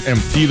Skyline Sports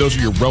MT. Those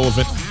are your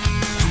relevant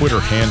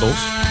Twitter handles.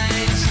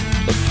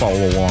 Let's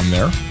follow along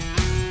there.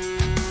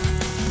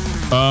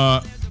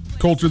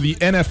 Coulter, the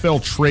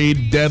NFL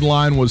trade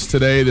deadline was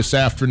today, this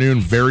afternoon.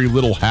 Very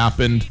little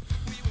happened.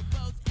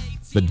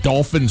 The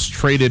Dolphins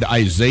traded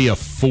Isaiah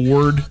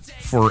Ford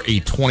for a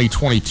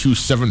 2022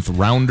 seventh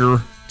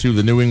rounder to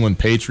the New England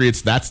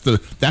Patriots. That's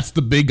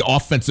the big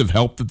offensive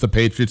help that the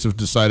Patriots have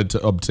decided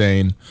to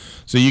obtain.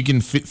 So you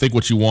can think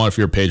what you want if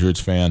you're a Patriots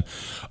fan.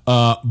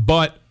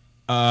 But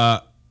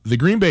the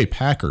Green Bay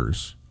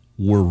Packers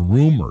were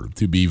rumored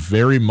to be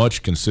very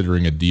much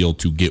considering a deal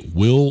to get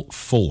Will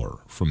Fuller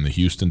from the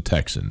Houston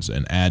Texans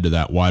and add to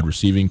that wide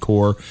receiving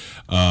core.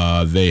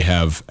 They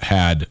have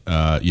had,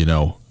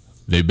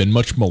 they've been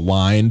much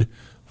maligned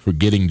for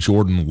getting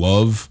Jordan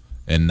Love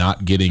and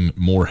not getting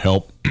more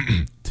help,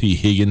 T.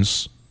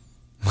 Higgins,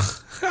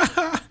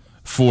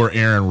 for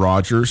Aaron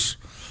Rodgers.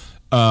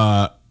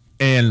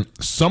 And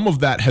some of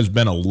that has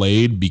been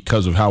allayed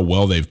because of how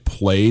well they've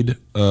played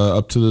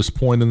up to this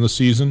point in the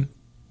season.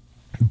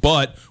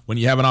 But when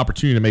you have an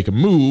opportunity to make a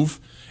move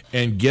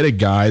and get a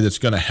guy that's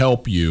going to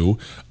help you,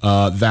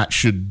 that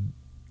should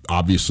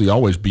obviously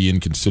always be in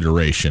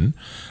consideration.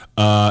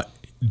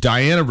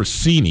 Diana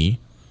Rossini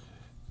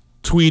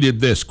tweeted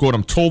this, quote,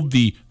 "I'm told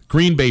the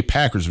Green Bay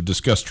Packers have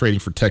discussed trading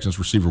for Texans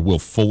receiver Will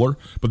Fuller,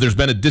 but there's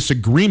been a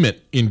disagreement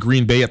in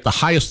Green Bay at the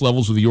highest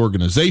levels of the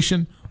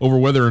organization over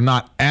whether or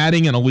not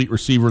adding an elite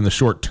receiver in the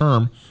short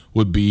term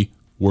would be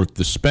worth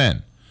the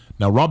spend."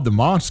 Now, Rob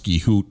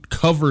Demonski, who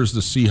covers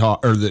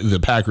the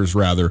Packers,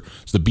 rather,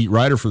 is the beat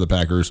writer for the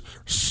Packers,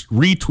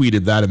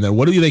 retweeted that, and then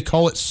what do they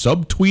call it?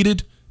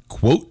 Subtweeted?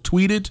 Quote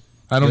tweeted?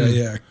 I don't know.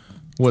 Yeah.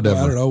 Whatever.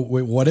 Well, I don't know.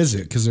 Wait, what is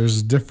it? Because there's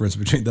a difference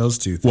between those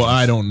two things. Well,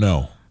 I don't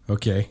know.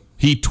 Okay.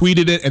 He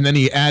tweeted it, and then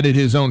he added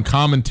his own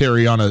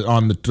commentary on the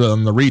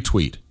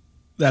retweet.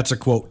 That's a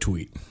quote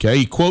tweet. Okay,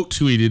 he quote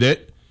tweeted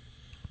it.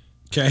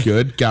 Okay.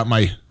 Good. Got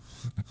my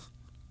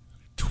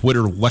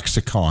Twitter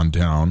lexicon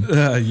down.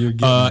 You're getting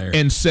there.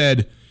 And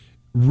said,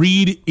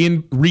 read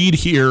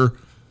here,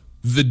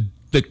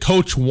 the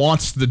coach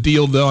wants the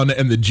deal done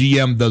and the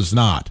GM does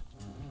not.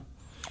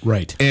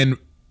 Right. And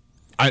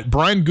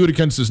Brian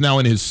Gutekunst is now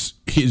in his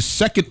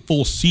second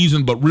full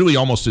season, but really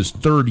almost his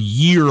third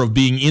year of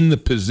being in the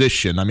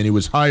position. I mean, he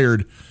was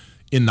hired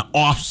in the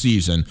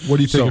offseason. What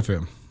do you think of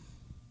him?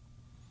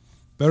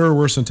 Better or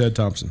worse than Ted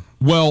Thompson?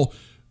 Well,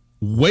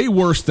 way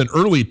worse than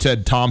early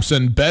Ted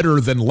Thompson,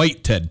 better than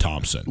late Ted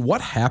Thompson.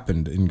 What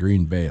happened in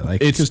Green Bay?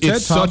 Like, it's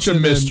Ted such a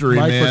mystery,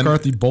 and Mike man.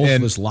 McCarthy both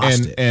just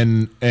lost it.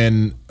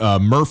 And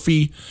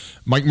Murphy,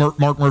 Mark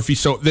Murphy.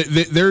 So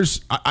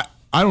there's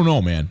I don't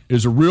know, man. It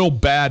was a real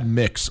bad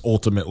mix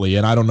ultimately,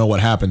 and I don't know what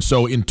happened.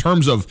 So in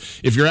terms of,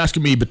 if you're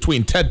asking me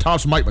between Ted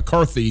Thompson, Mike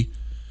McCarthy,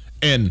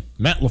 and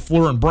Matt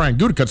LaFleur and Brian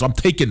Gutekunst, I'm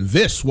taking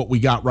what we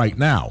got right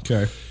now.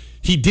 Okay.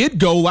 He did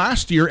go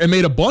last year and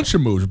made a bunch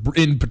of moves.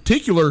 In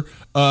particular,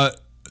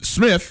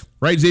 Smith,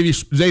 right?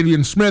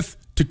 Xavier Smith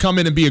to come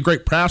in and be a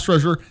great pass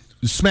rusher.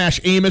 Smash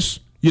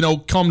Amos,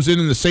 comes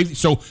in the safety.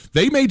 So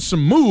they made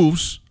some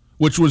moves,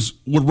 which were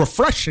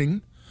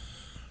refreshing.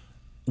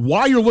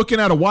 Why you're looking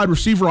at a wide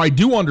receiver, I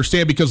do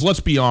understand, because let's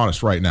be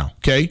honest right now,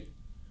 okay?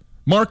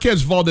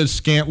 Marquez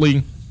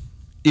Valdes-Scantling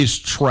is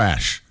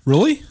trash.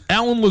 Really?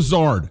 Alan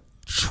Lazard,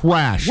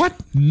 trash. What?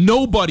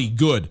 Nobody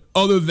good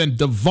other than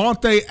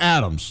Devontae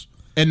Adams.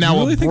 And now you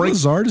really think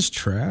Lazard is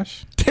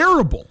trash?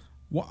 Terrible.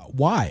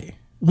 Why?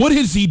 What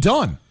has he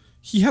done?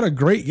 He had a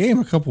great game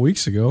a couple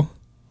weeks ago.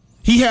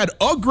 He had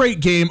a great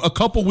game a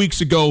couple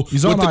weeks ago.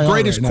 He's on the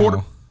greatest right quarter.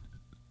 Now.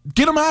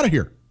 Get him out of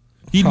here.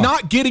 He's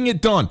not getting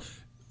it done.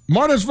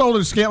 Marquez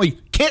Valdes-Scantling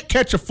can't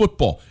catch a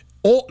football.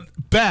 All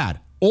bad.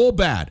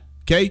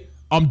 Okay?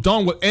 I'm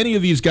done with any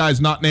of these guys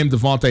not named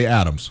Devontae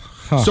Adams.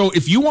 So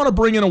if you want to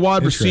bring in a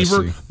wide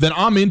receiver, then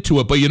I'm into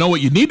it. But you know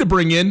what? You need to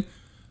bring in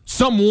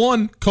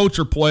someone, coach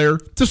or player,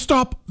 to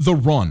stop the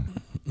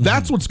run.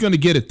 That's what's going to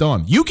get it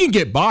done. You can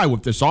get by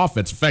with this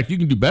offense. In fact, you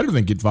can do better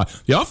than get by.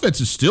 The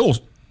offense is still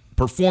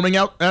performing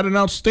out at an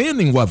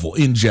outstanding level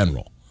in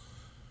general.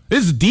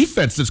 This is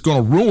defense that's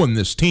going to ruin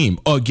this team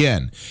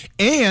again.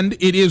 And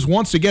it is,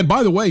 once again,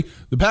 by the way,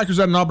 the Packers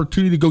had an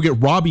opportunity to go get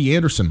Robbie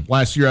Anderson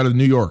last year out of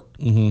New York,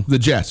 the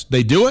Jets.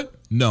 They do it?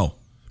 No.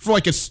 For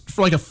like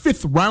a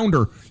fifth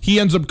rounder,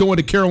 he ends up going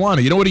to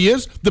Carolina. You know what he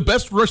is? The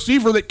best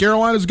receiver that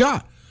Carolina's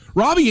got.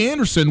 Robbie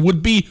Anderson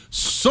would be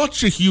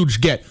such a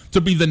huge get to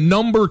be the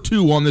number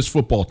 2 on this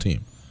football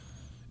team.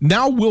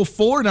 Now Will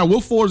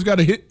Fuller's got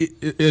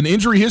an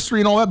injury history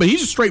and all that, but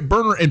he's a straight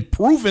burner and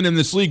proven in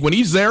this league. When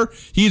he's there,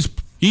 he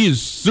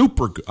is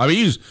super good. I mean,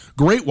 he's a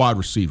great wide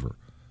receiver.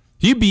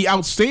 He'd be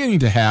outstanding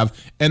to have,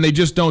 and they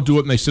just don't do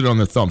it, and they sit on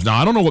their thumbs.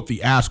 Now, I don't know what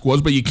the ask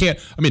was, but you can't.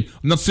 I mean,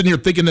 I'm not sitting here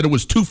thinking that it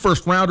was 2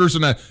 first-rounders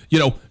and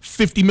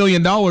 $50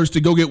 million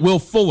to go get Will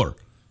Fuller.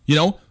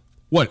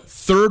 What,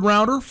 3rd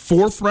rounder,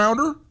 4th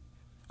rounder?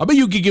 I bet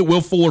you could get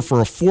Will Fuller for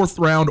a 4th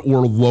round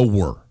or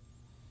lower.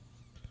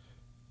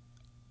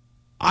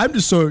 I'm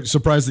just so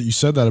surprised that you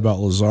said that about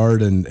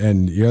Lazard and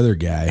the other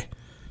guy,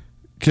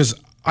 because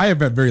I have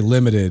had very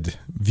limited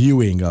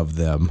viewing of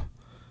them,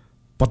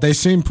 but they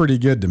seem pretty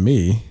good to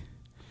me.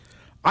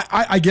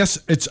 I guess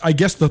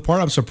the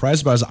part I'm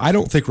surprised about is I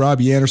don't think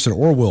Robbie Anderson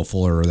or Will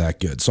Fuller are that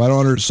good. So I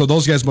don't so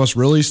those guys must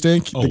really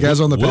stink. The guys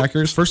on the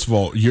Packers. First of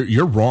all,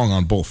 you're wrong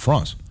on both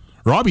fronts.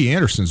 Robbie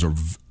Anderson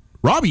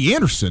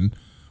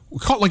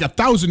caught like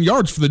 1,000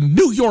 yards for the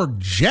New York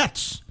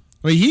Jets.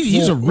 I mean,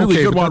 he's a really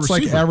good wide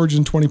receiver. That's like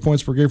averaging 20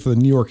 points per game for the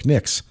New York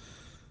Knicks.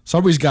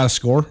 Somebody's got to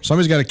score.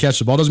 Somebody's got to catch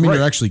the ball. Doesn't mean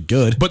they're actually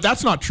good. But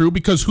that's not true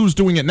because who's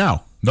doing it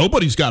now?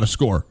 Nobody's got to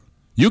score.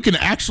 You can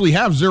actually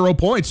have 0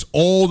 points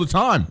all the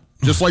time,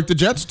 just like the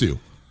Jets do.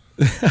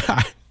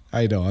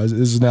 I know.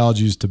 This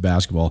analogy is to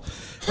basketball.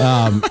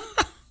 All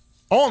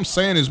I'm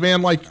saying is,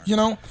 man,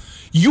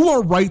 you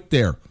are right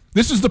there.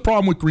 This is the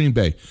problem with Green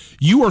Bay.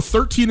 You are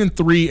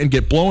 13-3 and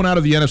get blown out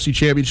of the NFC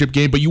Championship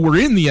game, but you were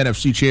in the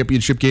NFC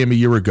Championship game a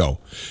year ago.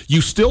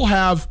 You still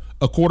have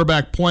a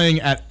quarterback playing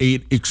at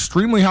an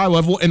extremely high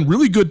level and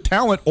really good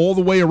talent all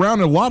the way around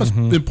in a lot of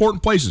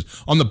important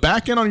places. On the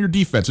back end on your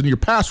defense and your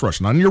pass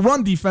rush, not on your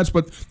run defense,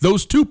 but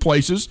those 2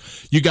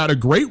 places. You got a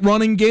great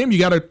running game. You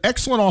got an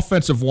excellent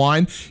offensive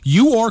line.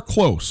 You are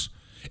close.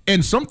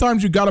 And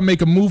sometimes you got to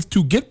make a move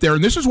to get there.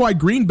 And this is why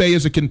Green Bay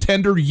is a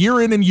contender year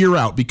in and year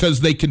out, because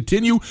they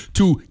continue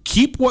to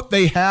keep what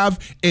they have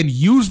and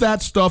use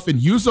that stuff and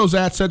use those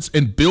assets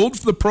and build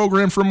the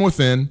program from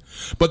within.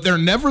 But they're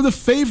never the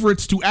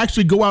favorites to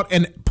actually go out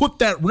and put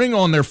that ring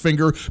on their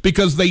finger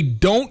because they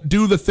don't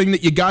do the thing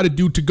that you got to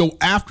do to go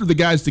after the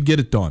guys to get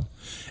it done.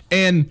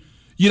 And,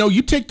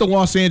 you take the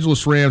Los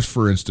Angeles Rams,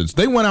 for instance.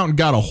 They went out and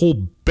got a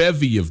whole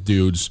bevy of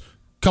dudes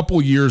a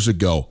couple years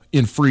ago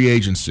in free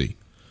agency.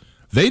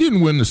 They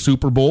didn't win the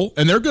Super Bowl,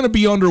 and they're going to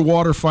be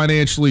underwater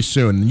financially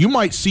soon. You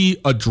might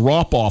see a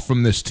drop-off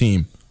from this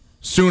team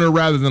sooner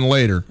rather than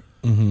later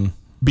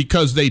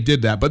because they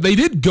did that. But they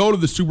did go to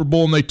the Super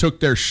Bowl, and they took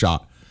their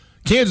shot.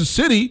 Kansas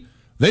City,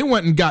 they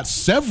went and got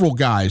several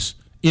guys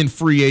in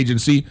free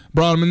agency,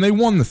 brought them, and they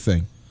won the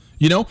thing.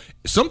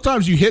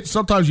 Sometimes you hit,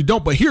 sometimes you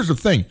don't. But here's the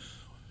thing.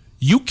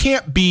 You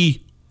can't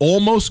be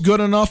almost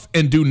good enough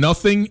and do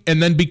nothing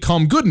and then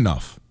become good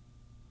enough.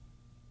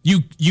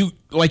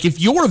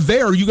 If you're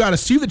there, you got to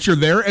see that you're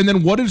there, and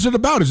then what is it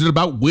about? Is it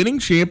about winning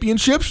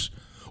championships,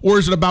 or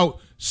is it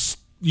about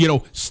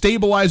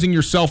stabilizing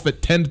yourself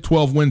at 10 to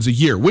 12 wins a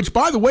year, which,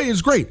 by the way,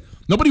 is great.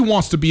 Nobody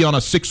wants to be on a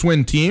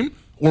 6-win team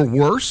or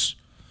worse,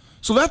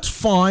 so that's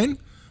fine.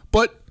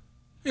 But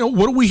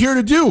what are we here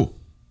to do?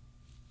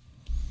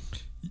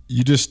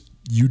 You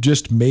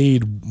just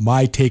made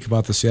my take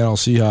about the Seattle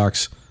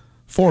Seahawks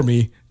for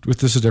me with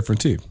this a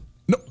different team.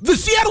 No, the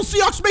Seattle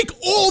Seahawks make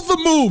all the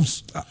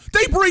moves.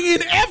 They bring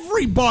in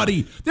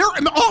everybody. They're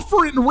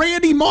offering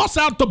Randy Moss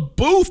out the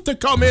booth to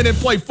come in and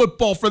play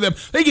football for them.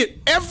 They get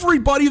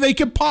everybody they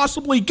can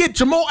possibly get.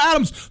 Jamal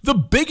Adams, the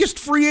biggest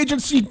free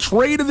agency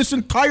trade of this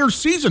entire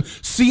season.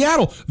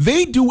 Seattle,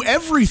 they do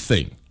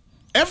everything.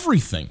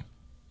 Everything.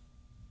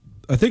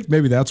 I think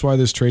maybe that's why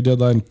this trade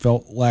deadline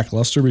felt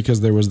lackluster, because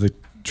there was the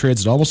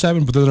trades that almost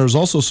happened, but then there was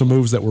also some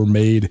moves that were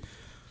made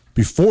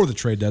before the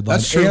trade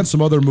deadline, and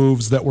some other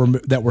moves that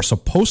were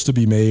supposed to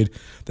be made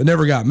that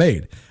never got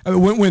made. I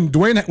mean, when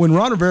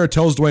Ron Rivera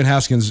tells Dwayne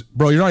Haskins,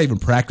 "Bro, you're not even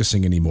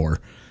practicing anymore,"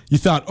 you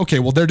thought, okay,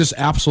 well, they're just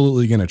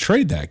absolutely going to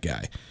trade that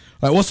guy.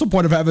 Like, what's the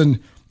point of having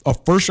a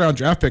first-round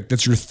draft pick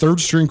that's your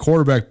third-string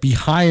quarterback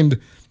behind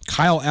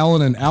Kyle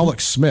Allen and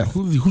Alex Smith?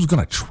 Who's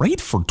going to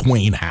trade for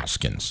Dwayne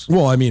Haskins?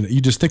 Well, I mean, you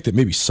just think that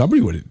maybe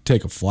somebody would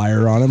take a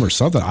flyer on him or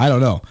something. I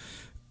don't know.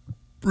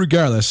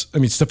 Regardless, I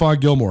mean, Stephon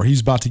Gilmore,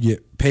 he's about to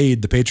get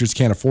paid. The Patriots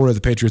can't afford it.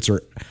 The Patriots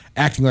are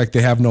acting like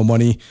they have no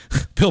money.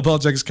 Bill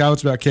Belichick's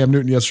comments about Cam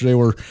Newton yesterday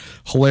were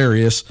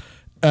hilarious.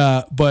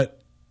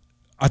 But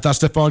I thought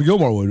Stephon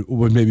Gilmore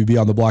would maybe be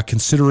on the block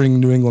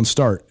considering New England's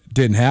start.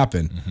 Didn't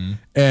happen.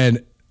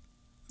 And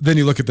then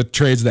you look at the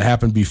trades that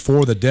happened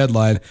before the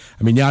deadline.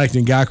 I mean,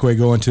 Yannick Ngakoue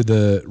going to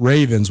the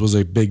Ravens was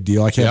a big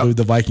deal. I can't believe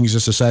the Vikings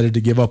just decided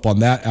to give up on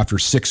that after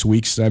 6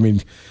 weeks. I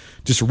mean,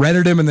 just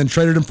rented him and then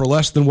traded him for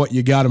less than what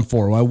you got him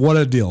for. What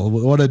a deal.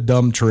 What a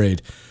dumb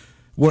trade.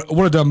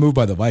 What a dumb move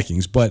by the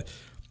Vikings. But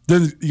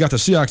Then you got the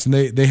Seahawks, and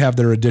they have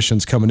their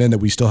additions coming in that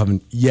we still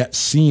haven't yet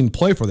seen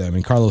play for them.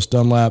 And Carlos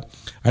Dunlap,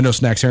 I know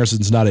Snacks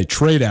Harrison's not a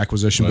trade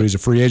acquisition, but he's a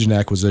free agent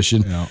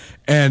acquisition. Yeah.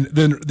 And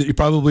then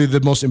probably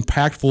the most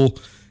impactful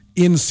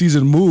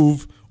in-season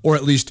move, or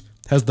at least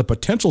has the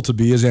potential to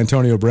be, is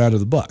Antonio Brown to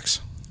the Bucs.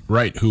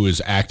 Right, who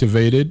is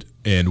activated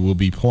and will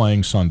be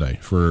playing Sunday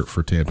for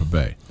Tampa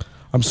Bay.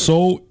 I'm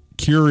so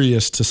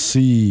curious to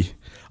see.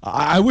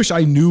 I wish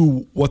I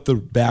knew what the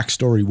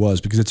backstory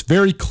was, because it's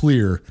very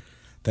clear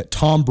that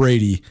Tom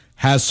Brady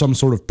has some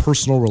sort of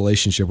personal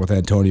relationship with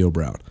Antonio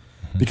Brown.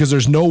 Because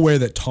there's no way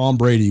that Tom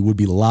Brady would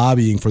be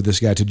lobbying for this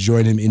guy to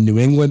join him in New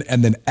England,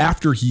 and then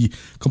after he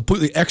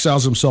completely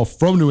exiles himself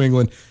from New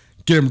England,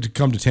 get him to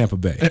come to Tampa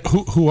Bay. And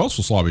who else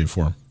was lobbying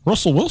for him?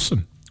 Russell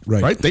Wilson.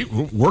 Right? They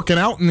were working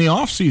out in the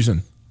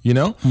offseason, you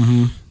know?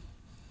 Mm-hmm.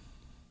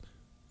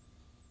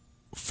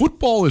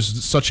 Football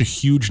is such a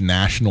huge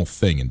national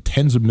thing, and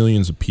tens of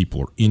millions of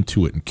people are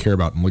into it and care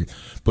about it.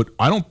 But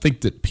I don't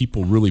think that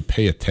people really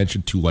pay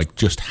attention to like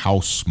just how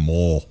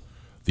small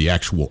the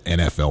actual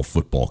NFL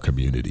football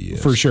community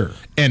is. For sure.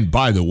 And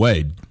by the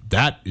way,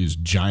 that is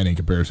giant in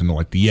comparison to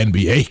like the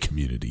NBA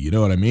community. You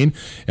know what I mean?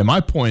 And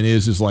my point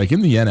is like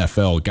in the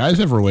NFL, guys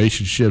have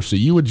relationships that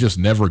you would just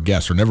never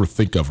guess or never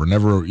think of or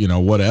never,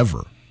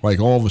 whatever. Like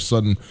all of a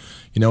sudden,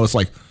 it's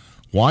like,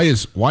 why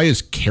is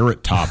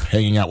Carrot Top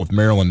hanging out with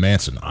Marilyn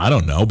Manson? I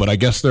don't know, but I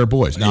guess they're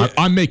boys. Now,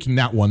 I'm making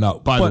that one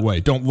up, by the way.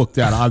 Don't look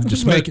that up. I'm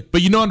just making –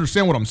 but you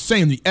understand what I'm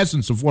saying, the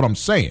essence of what I'm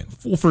saying.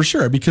 Well, for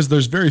sure, because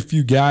there's very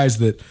few guys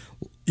that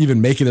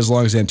even make it as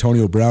long as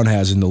Antonio Brown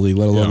has in the league,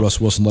 let alone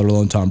Russell Wilson, let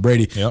alone Tom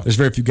Brady. Yep. There's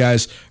very few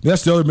guys.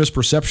 That's the other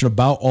misperception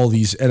about all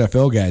these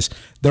NFL guys.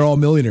 They're all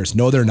millionaires.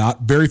 No, they're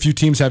not. Very few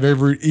teams have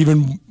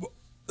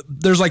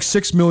there's like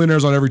 6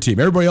 millionaires on every team.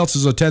 Everybody else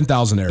is a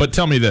 10,000-aire. But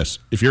tell me this.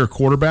 If you're a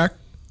quarterback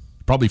 –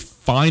 probably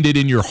find it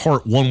in your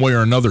heart one way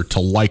or another to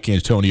like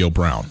Antonio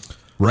Brown,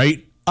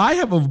 right? I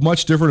have a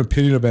much different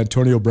opinion of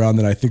Antonio Brown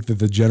than I think that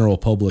the general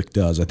public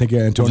does. I think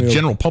the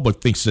general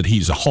public thinks that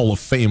he's a Hall of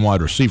Fame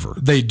wide receiver.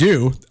 They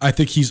do. I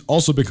think he's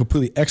also been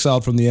completely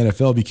exiled from the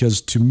NFL because,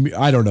 to me,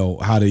 I don't know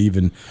how to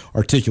even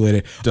articulate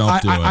it.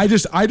 I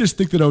just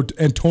think that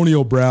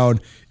Antonio Brown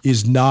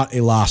is not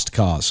a lost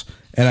cause.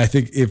 And I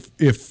think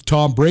if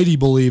Tom Brady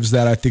believes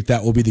that, I think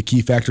that will be the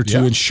key factor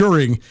to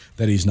ensuring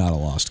that he's not a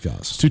lost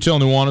cause. It's Tutel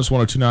Nuanez,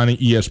 102.9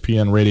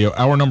 ESPN Radio.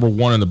 Hour number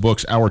 1 in the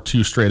books, hour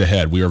 2 straight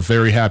ahead. We are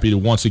very happy to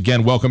once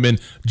again welcome in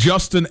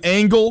Justin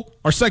Angle,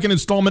 our second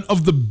installment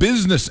of The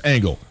Business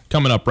Angle,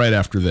 coming up right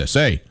after this.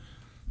 Hey,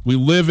 we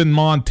live in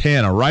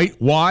Montana, right?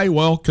 Why?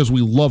 Well, because we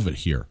love it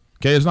here.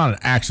 Okay, it's not an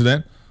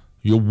accident.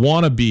 You'll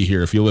want to be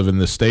here if you live in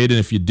this state, and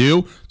if you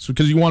do, it's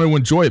because you want to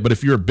enjoy it. But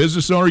if you're a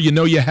business owner,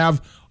 you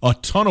have a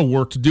ton of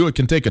work to do. It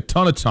can take a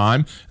ton of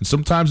time, and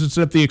sometimes it's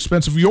at the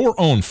expense of your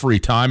own free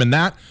time, and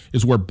that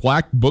is where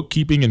Black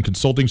Bookkeeping and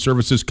Consulting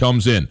Services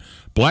comes in.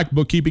 Black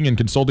Bookkeeping and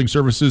Consulting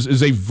Services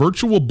is a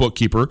virtual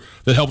bookkeeper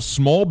that helps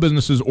small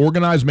businesses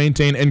organize,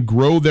 maintain, and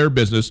grow their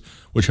business,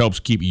 which helps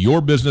keep your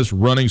business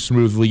running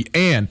smoothly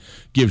and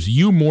gives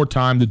you more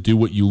time to do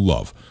what you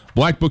love.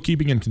 Black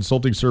Bookkeeping and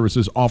Consulting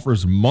Services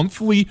offers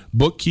monthly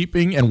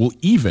bookkeeping and will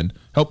even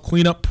help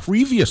clean up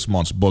previous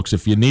month's books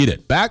if you need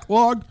it.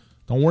 Backlog?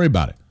 Don't worry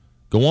about it.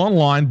 Go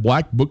online,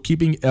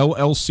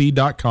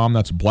 blackbookkeepingllc.com.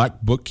 That's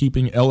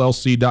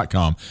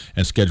blackbookkeepingllc.com,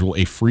 and schedule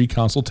a free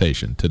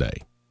consultation today.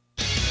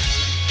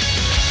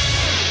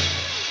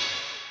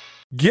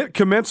 Get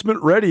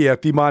commencement ready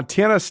at the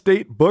Montana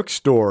State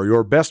Bookstore,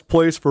 your best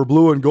place for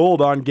blue and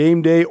gold on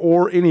game day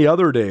or any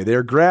other day.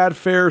 Their grad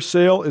fair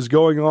sale is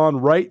going on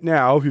right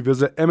now if you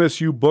visit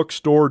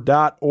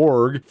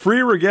msubookstore.org.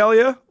 Free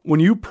regalia when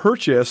you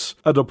purchase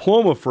a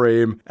diploma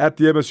frame at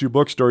the MSU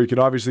Bookstore. You can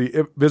obviously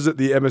visit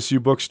the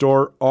MSU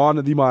Bookstore on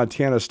the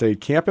Montana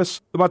State campus.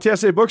 The Montana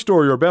State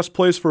Bookstore, your best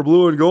place for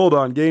blue and gold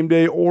on game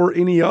day or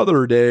any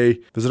other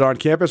day. Visit on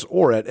campus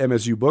or at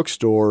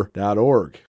msubookstore.org.